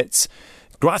feed it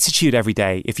gratitude every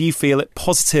day, if you feed it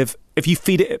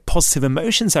positive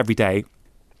emotions every day,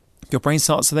 your brain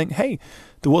starts to think, hey,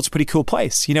 the world's a pretty cool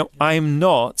place. I'm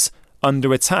not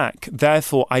under attack.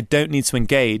 Therefore, I don't need to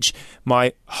engage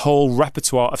my whole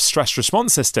repertoire of stress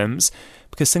response systems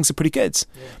because things are pretty good.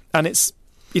 Yeah. And it's,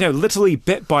 literally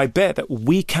bit by bit that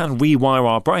we can rewire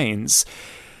our brains.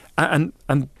 And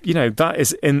that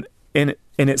is in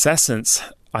its essence,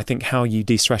 I think, how you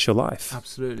de-stress your life.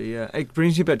 Absolutely, yeah. It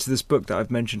brings me back to this book that I've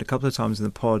mentioned a couple of times in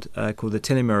the pod called The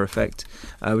Telomere Effect,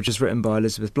 which is written by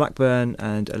Elizabeth Blackburn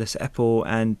and Alyssa Epple,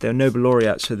 and they're Nobel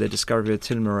laureates for the discovery of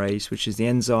telomerase, which is the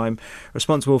enzyme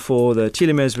responsible for the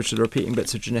telomeres, which are the repeating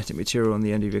bits of genetic material on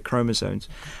the end of your chromosomes.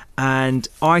 And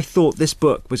I thought this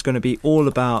book was going to be all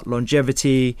about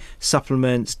longevity,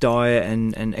 supplements, diet,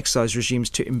 and exercise regimes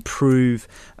to improve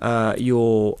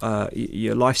your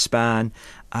lifespan.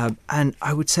 And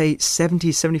I would say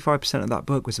 70-75% of that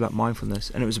book was about mindfulness,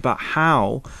 and it was about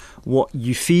how what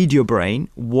you feed your brain,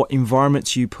 what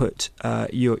environments you put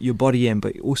your body in,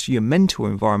 but also your mental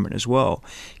environment as well,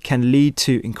 can lead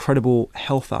to incredible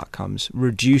health outcomes,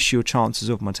 reduce your chances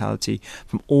of mortality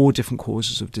from all different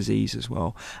causes of disease as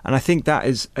well. And I think that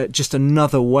is just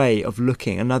another way of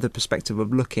looking, another perspective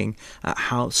of looking at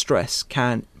how stress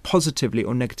can positively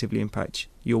or negatively impact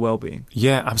your well-being.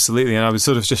 Yeah, absolutely. And I was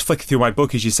sort of just flicking through my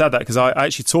book as you said that, because I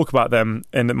actually talk about them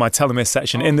in my telomere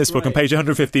section in this book on page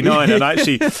 159. And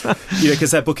actually,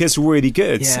 because that book is really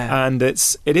good. Yeah. And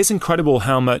it is incredible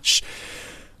how much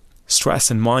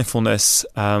stress and mindfulness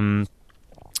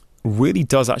really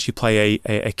does actually play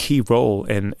a key role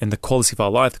in the quality of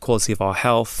our life, the quality of our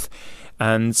health.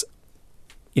 And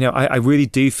I really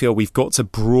do feel we've got to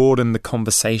broaden the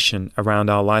conversation around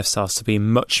our lifestyles to be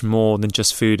much more than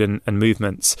just food and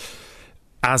movements.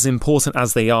 As important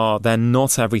as they are, they're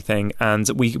not everything, and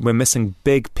we're missing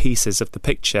big pieces of the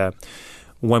picture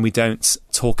when we don't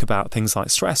talk about things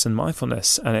like stress and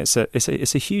mindfulness, and it's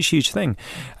a huge thing.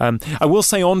 I will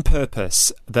say on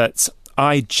purpose that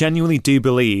I genuinely do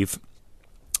believe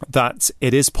that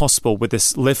it is possible with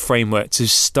this LIVE framework to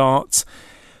start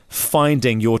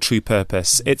finding your true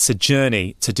purpose. It's a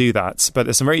journey to do that, but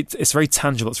it's very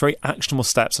tangible, it's very actionable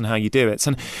steps on how you do it.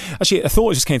 And actually, a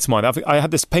thought just came to mind. I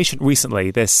had this patient recently.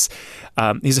 He's a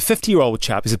 50-year-old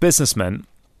chap. He's a businessman,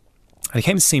 and he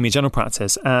came to see me in general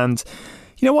practice. And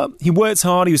you know what? He worked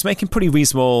hard. He was making pretty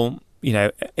reasonable,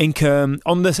 income.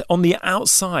 On the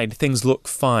outside, things look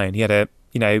fine. He had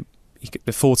he could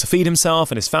afford to feed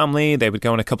himself and his family. They would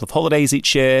go on a couple of holidays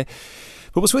each year.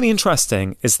 But what's really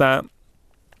interesting is that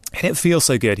he didn't feel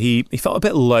so good. He felt a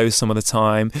bit low some of the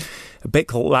time, a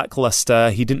bit lackluster.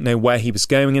 He didn't know where he was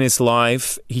going in his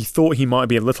life. He thought he might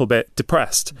be a little bit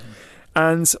depressed. Mm-hmm.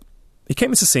 And he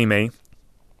came in to see me.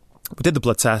 We did the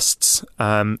blood tests.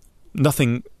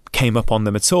 Nothing came up on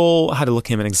them at all. I had a look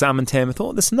at him and examined him. I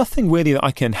thought, there's nothing really that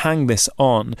I can hang this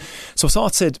on. So I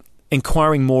started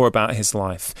inquiring more about his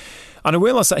life. And I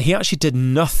realised that he actually did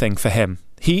nothing for him.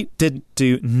 He did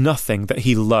do nothing that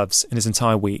he loves in his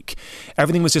entire week.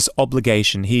 Everything was just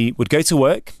obligation. He would go to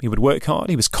work, he would work hard,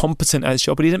 he was competent at his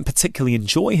job, but he didn't particularly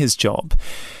enjoy his job.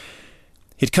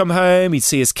 He'd come home, he'd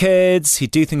see his kids, he'd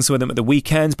do things with them at the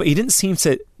weekends, but he didn't seem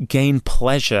to gain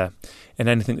pleasure in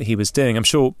anything that he was doing. I'm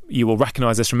sure you will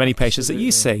recognise this from many patients that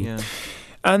you see. Yeah.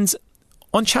 And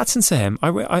on chatting to him,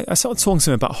 I started talking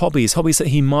to him about hobbies that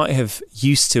he might have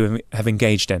used to have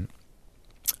engaged in.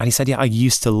 And he said, yeah, I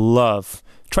used to love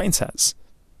train sets.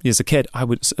 As a kid, I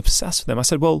was obsessed with them. I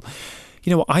said, well,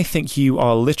 you know what? I think you've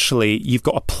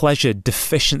got a pleasure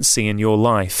deficiency in your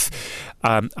life.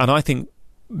 And I think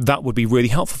that would be really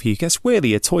helpful for you. He goes,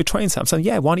 really, a toy train set? I'm saying,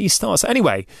 yeah, why don't you start? So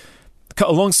anyway, cut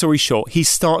a long story short, he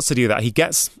starts to do that. He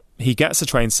gets a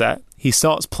train set. He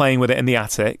starts playing with it in the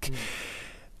attic.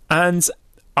 And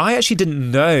I actually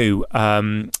didn't know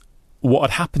what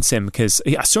had happened to him, because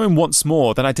I saw him once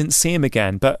more, then I didn't see him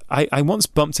again. But I once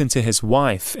bumped into his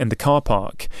wife in the car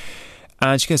park,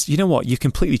 and she goes, you know what, you've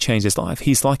completely changed his life.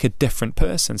 He's like a different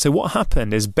person. So what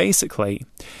happened is, basically,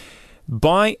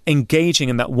 by engaging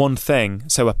in that one thing,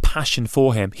 so a passion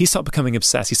for him, he started becoming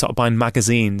obsessed. He started buying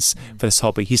magazines for this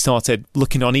hobby. He started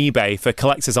looking on eBay for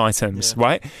collector's items,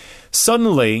 right?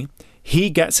 Suddenly,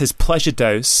 he gets his pleasure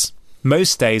dose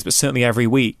most days, but certainly every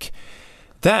week.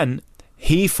 Then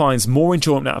he finds more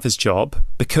enjoyment out of his job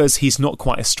because he's not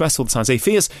quite as stressed all the time. So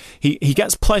he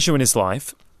gets pleasure in his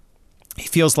life. He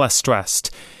feels less stressed.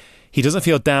 He doesn't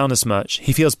feel down as much.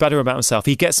 He feels better about himself.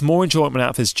 He gets more enjoyment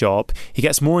out of his job. He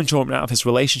gets more enjoyment out of his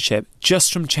relationship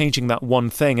just from changing that one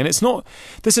thing. And this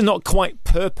is not quite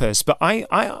purpose, but I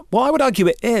would argue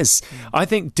it is. I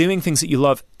think doing things that you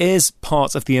love is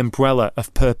part of the umbrella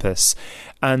of purpose.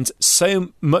 And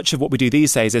so much of what we do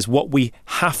these days is what we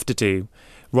have to do,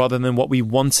 rather than what we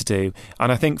want to do. And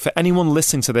I think for anyone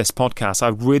listening to this podcast, I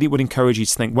really would encourage you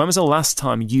to think, when was the last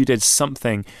time you did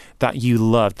something that you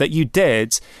loved, that you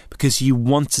did because you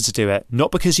wanted to do it,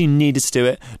 not because you needed to do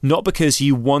it, not because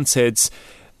you wanted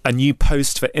a new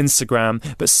post for Instagram,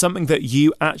 but something that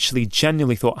you actually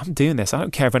genuinely thought, I'm doing this. I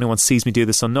don't care if anyone sees me do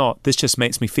this or not. This just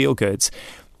makes me feel good.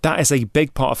 That is a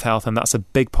big part of health, and that's a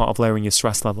big part of lowering your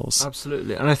stress levels.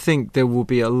 Absolutely. And I think there will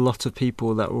be a lot of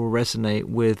people that will resonate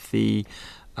with the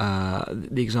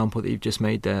example that you've just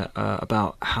made there,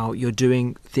 about how you're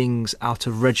doing things out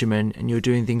of regimen and you're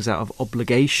doing things out of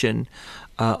obligation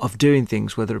of doing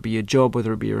things, whether it be your job,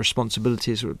 whether it be your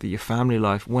responsibilities, whether it be your family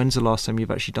life. When's the last time you've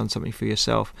actually done something for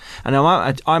yourself? And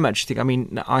I'm actually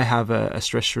thinking, I have a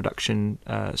stress reduction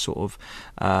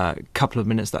couple of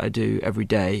minutes that I do every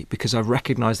day, because I've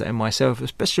recognised that in myself,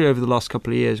 especially over the last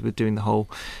couple of years with doing the whole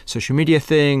social media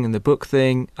thing and the book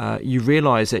thing. You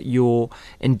realise that you're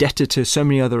indebted to so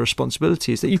many other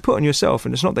responsibilities that you put on yourself,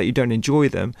 and it's not that you don't enjoy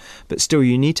them, but still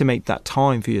you need to make that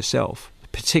time for yourself,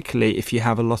 particularly if you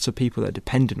have a lot of people that are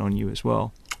dependent on you as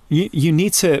well. You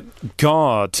need to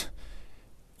guard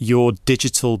your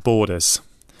digital borders.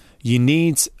 You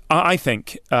need, I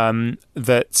think,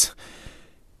 that,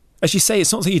 as you say,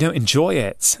 it's not that you don't enjoy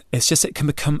it. It's just it can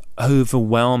become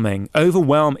overwhelming.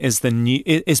 Overwhelm is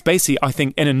basically, I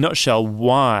think, in a nutshell,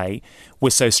 why we're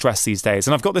so stressed these days.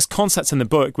 And I've got this concept in the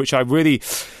book, which I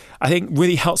think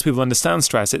really helps people understand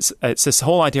stress. It's this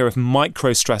whole idea of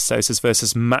micro stress doses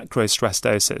versus macro stress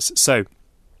doses. So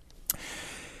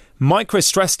micro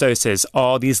stress doses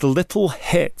are these little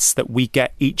hits that we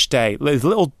get each day,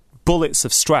 little bullets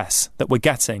of stress that we're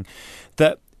getting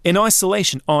that in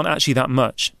isolation aren't actually that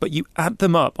much, but you add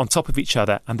them up on top of each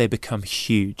other and they become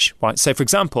huge, right? So for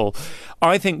example,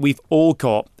 I think we've all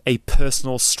got a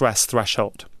personal stress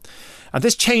threshold. And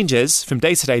this changes from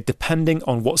day to day depending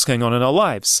on what's going on in our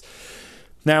lives.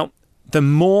 Now, the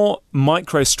more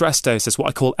micro stress doses, what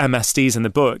I call MSDs in the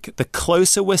book, the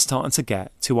closer we're starting to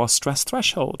get to our stress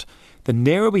threshold. The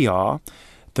nearer we are,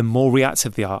 the more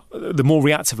reactive we are. The more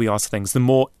reactive we are to things, the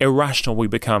more irrational we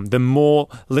become, the more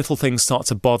little things start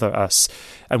to bother us.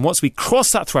 And once we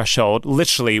cross that threshold,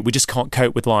 literally, we just can't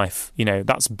cope with life.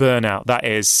 That's burnout. That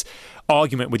is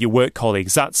argument with your work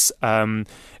colleagues. That's an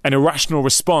irrational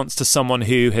response to someone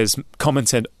who has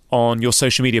commented on your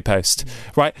social media post,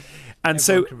 right? And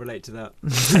everyone can relate to that.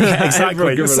 Yeah, exactly.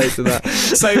 Everyone can relate to that.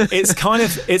 So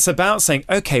it's about saying,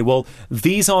 okay, well,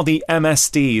 these are the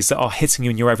MSDs that are hitting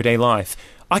you in your everyday life.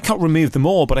 I can't remove them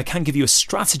all, but I can give you a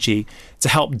strategy to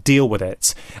help deal with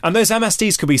it. And those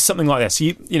MSDs could be something like this.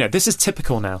 This is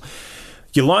typical now.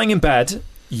 You're lying in bed,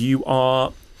 you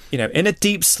are in a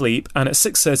deep sleep, and at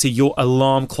 6:30 your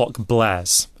alarm clock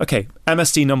blares. Okay,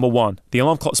 MSD number 1. The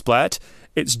alarm clock's blared.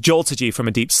 It's jolted you from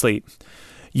a deep sleep.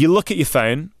 You look at your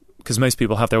phone, because most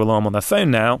people have their alarm on their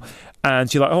phone now,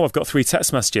 and you're like, oh, I've got 3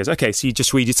 text messages. Okay, so you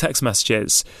just read your text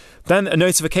messages. Then a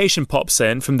notification pops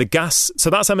in from the gas. So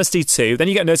that's MSD 2. Then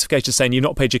you get a notification saying you've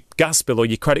not paid your gas bill or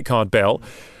your credit card bill.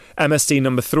 MSD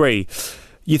number 3.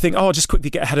 You think, oh, I'll just quickly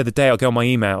get ahead of the day. I'll go on my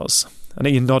emails. I know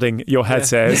you're nodding your head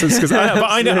here, but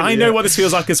I know what this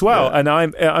feels like as well, and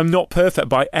I'm not perfect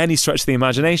by any stretch of the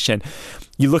imagination.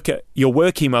 You look at your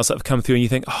work emails that have come through, and you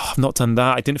think, oh, I've not done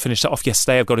that. I didn't finish that off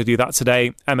yesterday. I've got to do that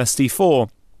today. MSD 4.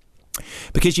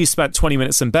 Because you spent 20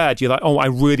 minutes in bed, you're like, oh, I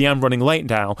really am running late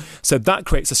now. So that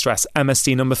creates a stress.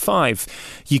 MSD number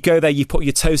 5. You go there, you put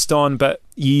your toast on, but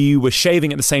you were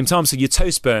shaving at the same time, so your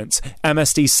toast burnt.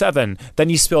 MSD 7. Then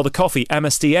you spill the coffee.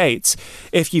 MSD 8.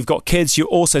 If you've got kids, you're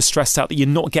also stressed out that you're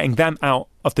not getting them out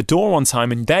of the door on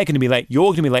time and they're going to be late. You're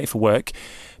going to be late for work.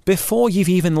 Before you've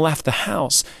even left the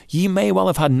house, you may well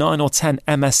have had 9 or 10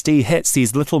 MSD hits,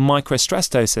 these little micro stress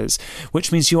doses,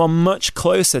 which means you are much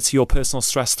closer to your personal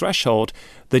stress threshold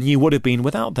than you would have been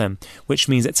without them, which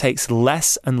means it takes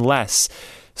less and less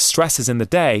stresses in the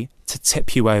day to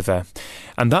tip you over.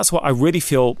 And that's what I really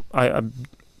feel I'm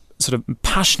sort of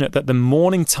passionate that the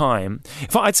morning time, in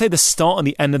fact, I'd say the start and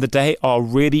the end of the day are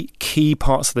really key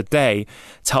parts of the day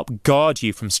to help guard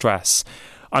you from stress.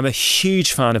 I'm a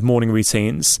huge fan of morning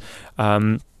routines.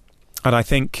 And I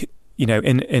think,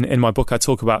 in my book, I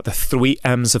talk about the 3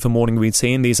 M's of a morning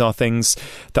routine. These are things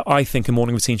that I think a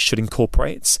morning routine should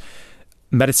incorporate: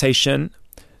 meditation,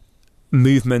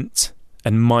 movement,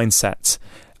 and mindset.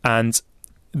 And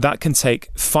that can take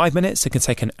 5 minutes, it can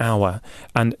take an hour.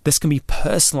 And this can be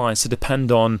personalized to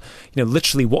depend on,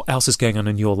 literally what else is going on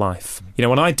in your life.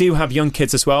 When I do have young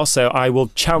kids as well, so I will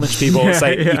challenge people and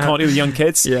say, you can't do the young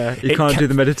kids. Yeah, you can't do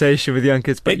the meditation with young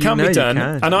kids, but it can be done.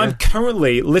 And I'm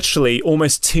currently literally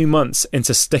almost 2 months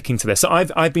into sticking to this. So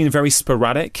I've been very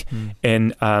sporadic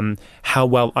in how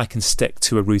well I can stick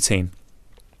to a routine.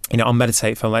 I'll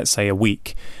meditate for, let's say, a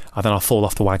week, and then I'll fall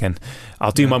off the wagon.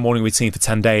 I'll do my morning routine for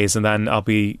 10 days, and then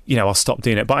I'll stop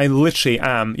doing it. But I literally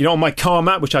am, on my Calm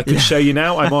app, which I can show you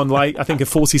now, I'm on, I think a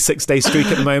 46-day streak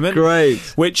at the moment. Great.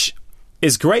 Which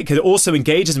is great, because it also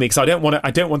engages me, because I don't want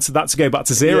that to go back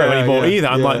to zero anymore either.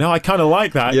 I'm like, no, I kind of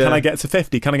like that. Can I get to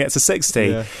 50? Can I get to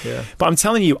 60? Yeah. But I'm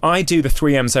telling you, I do the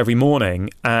 3 M's every morning,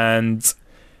 and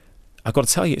I've got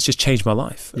to tell you, it's just changed my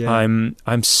life. Yeah.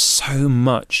 I'm so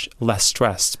much less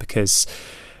stressed, because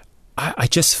I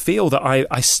just feel that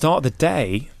I start the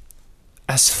day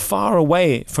as far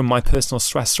away from my personal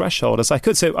stress threshold as I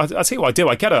could. So I'll tell you what I do.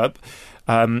 I get up,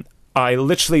 I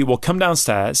literally will come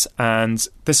downstairs, and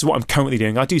this is what I'm currently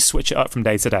doing. I do switch it up from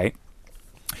day to day.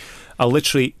 I'll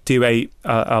literally do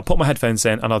I'll put my headphones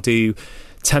in, and I'll do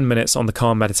 10 minutes on the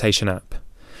Calm meditation app.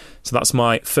 So that's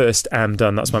my first M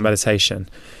done. That's my meditation.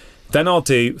 Then I'll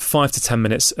do 5 to 10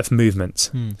 minutes of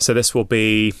movement. So this will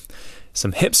be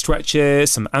some hip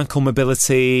stretches, some ankle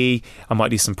mobility. I might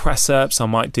do some press-ups. I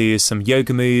might do some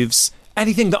yoga moves.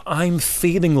 Anything that I'm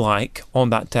feeling like on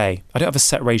that day. I don't have a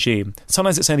set regime.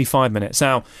 Sometimes it's only 5 minutes.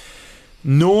 Now,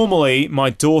 normally my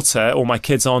daughter or my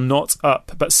kids are not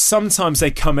up, but sometimes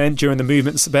they come in during the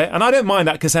movements a bit. And I don't mind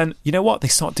that, because then, you know what? They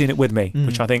start doing it with me,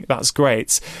 which I think that's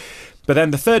great. But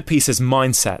then the third piece is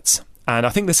mindset. And I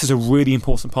think this is a really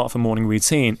important part of a morning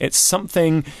routine. It's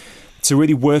something to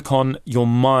really work on your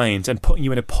mind and putting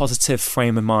you in a positive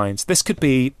frame of mind. This could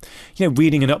be,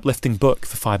 reading an uplifting book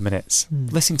for 5 minutes,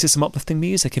 listening to some uplifting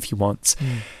music if you want.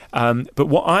 But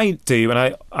what I do,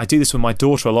 and I do this with my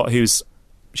daughter a lot, she's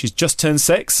just turned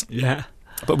 6. Yeah.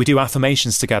 But we do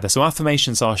affirmations together. So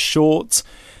affirmations are short,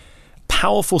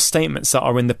 powerful statements that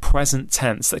are in the present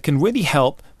tense that can really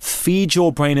help feed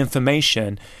your brain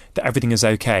information that everything is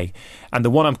okay. And the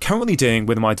one I'm currently doing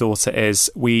with my daughter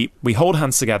is we hold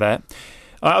hands together.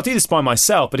 I'll do this by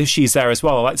myself, but if she's there as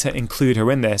well, I like to include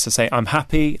her in this. I say, I'm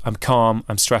happy, I'm calm,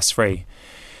 I'm stress-free.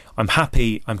 I'm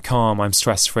happy, I'm calm, I'm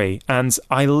stress-free. And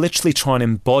I literally try and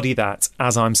embody that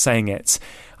as I'm saying it.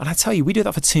 And I tell you, we do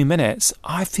that for 2 minutes.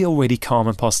 I feel really calm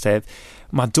and positive.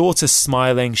 My daughter's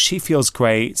smiling, she feels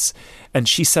great. And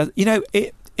she says,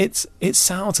 it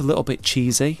sounds a little bit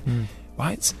cheesy,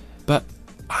 right? But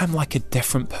I'm like a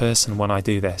different person when I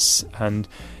do this. And,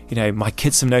 my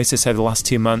kids have noticed over the last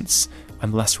 2 months,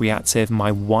 I'm less reactive.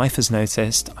 My wife has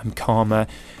noticed I'm calmer.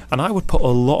 And I would put a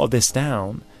lot of this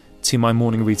down to my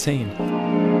morning routine.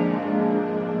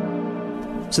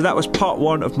 So that was part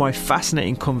 1 of my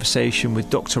fascinating conversation with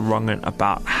Dr. Rangan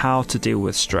about how to deal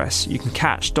with stress. You can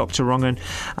catch Dr. Rangan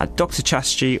at Dr.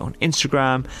 Chatterjee on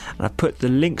Instagram, and I put the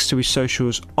links to his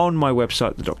socials on my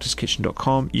website,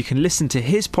 thedoctorskitchen.com. You can listen to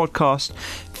his podcast,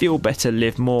 Feel Better,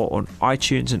 Live More, on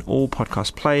iTunes and all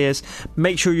podcast players.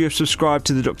 Make sure you're subscribed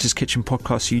to the Doctor's Kitchen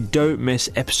podcast so you don't miss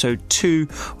episode 2,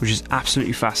 which is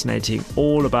absolutely fascinating,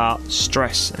 all about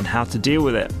stress and how to deal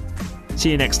with it.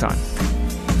 See you next time.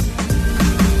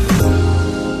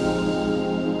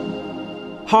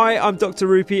 Hi, I'm Dr.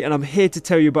 Rupy and I'm here to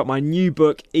tell you about my new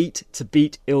book, Eat to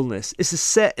Beat Illness. It's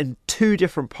set in 2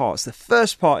 different parts. The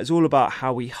first part is all about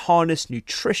how we harness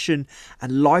nutrition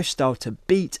and lifestyle to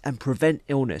beat and prevent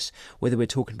illness, whether we're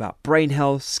talking about brain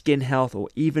health, skin health, or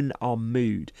even our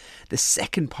mood. The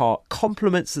second part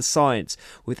complements the science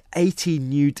with 80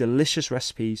 new delicious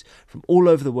recipes from all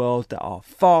over the world that are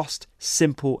fast,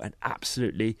 simple, and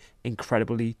absolutely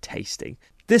incredibly tasty.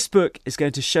 This book is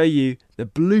going to show you the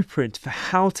blueprint for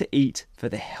how to eat for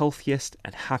the healthiest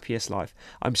and happiest life.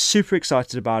 I'm super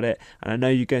excited about it, and I know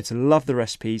you're going to love the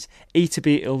recipes. Eat to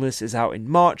Beat Illness is out in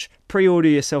March. Pre-order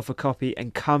yourself a copy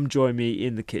and come join me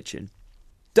in the kitchen.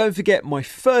 Don't forget, my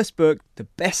first book, the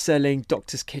best-selling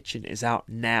Doctor's Kitchen, is out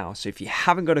now. So if you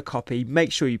haven't got a copy,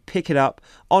 make sure you pick it up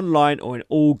online or in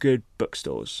all good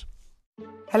bookstores.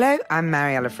 Hello, I'm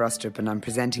Mariella Frostrup and I'm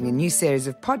presenting a new series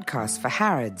of podcasts for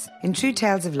Harrods. In True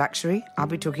Tales of Luxury, I'll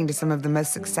be talking to some of the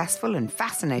most successful and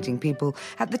fascinating people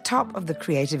at the top of the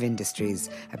creative industries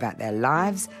about their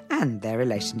lives and their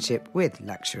relationship with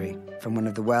luxury. From one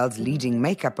of the world's leading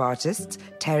makeup artists,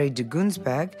 Terry de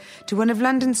Gunsberg, to one of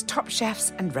London's top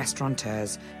chefs and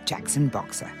restaurateurs, Jackson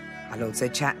Boxer. I'll also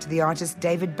chat to the artist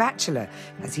David Batchelor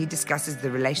as he discusses the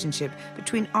relationship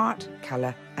between art,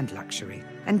 colour and luxury.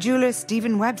 And jeweller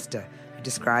Stephen Webster, who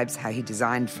describes how he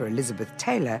designed for Elizabeth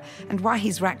Taylor and why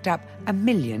he's racked up 1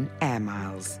 million air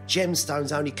miles.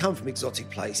 Gemstones only come from exotic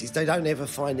places. They don't ever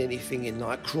find anything in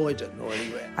like Croydon or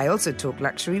anywhere. I also talk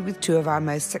luxury with 2 of our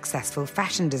most successful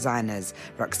fashion designers,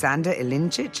 Roxanda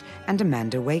Ilinčić and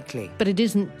Amanda Wakely. But it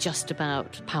isn't just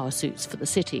about power suits for the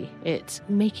city. It's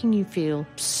making you feel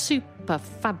super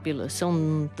fabulous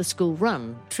on the school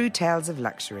run. True Tales of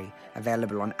Luxury,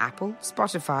 available on Apple,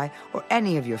 Spotify or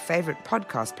any of your favourite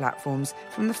podcast platforms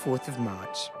from the 4th of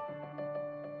March.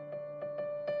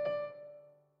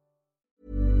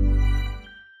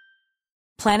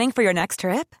 Planning for your next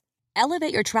trip?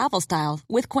 Elevate your travel style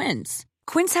with Quince.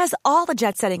 Quince has all the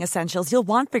jet-setting essentials you'll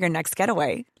want for your next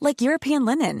getaway, like European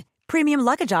linen, premium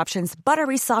luggage options,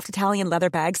 buttery soft Italian leather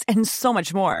bags, and so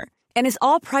much more. And is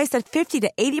all priced at 50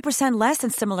 to 80% less than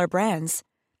similar brands.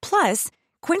 Plus,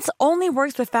 Quince only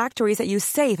works with factories that use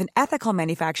safe and ethical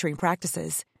manufacturing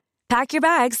practices. Pack your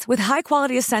bags with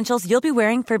high-quality essentials you'll be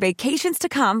wearing for vacations to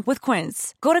come with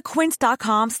Quince. Go to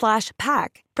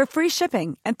quince.com/pack for free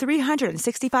shipping and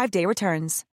 365-day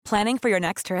returns. Planning for your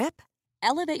next trip?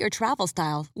 Elevate your travel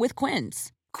style with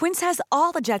Quince. Quince has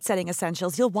all the jet-setting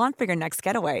essentials you'll want for your next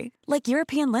getaway, like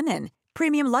European linen,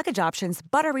 premium luggage options,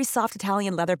 buttery soft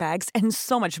Italian leather bags, and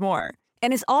so much more.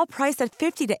 And is all priced at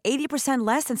 50 to 80%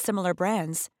 less than similar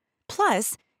brands.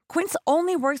 Plus, Quince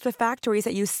only works with factories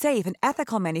that use safe and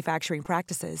ethical manufacturing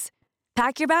practices.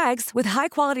 Pack your bags with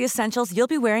high-quality essentials you'll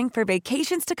be wearing for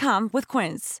vacations to come with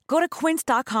Quince. Go to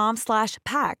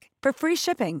quince.com/pack for free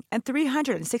shipping and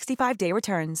 365-day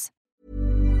returns.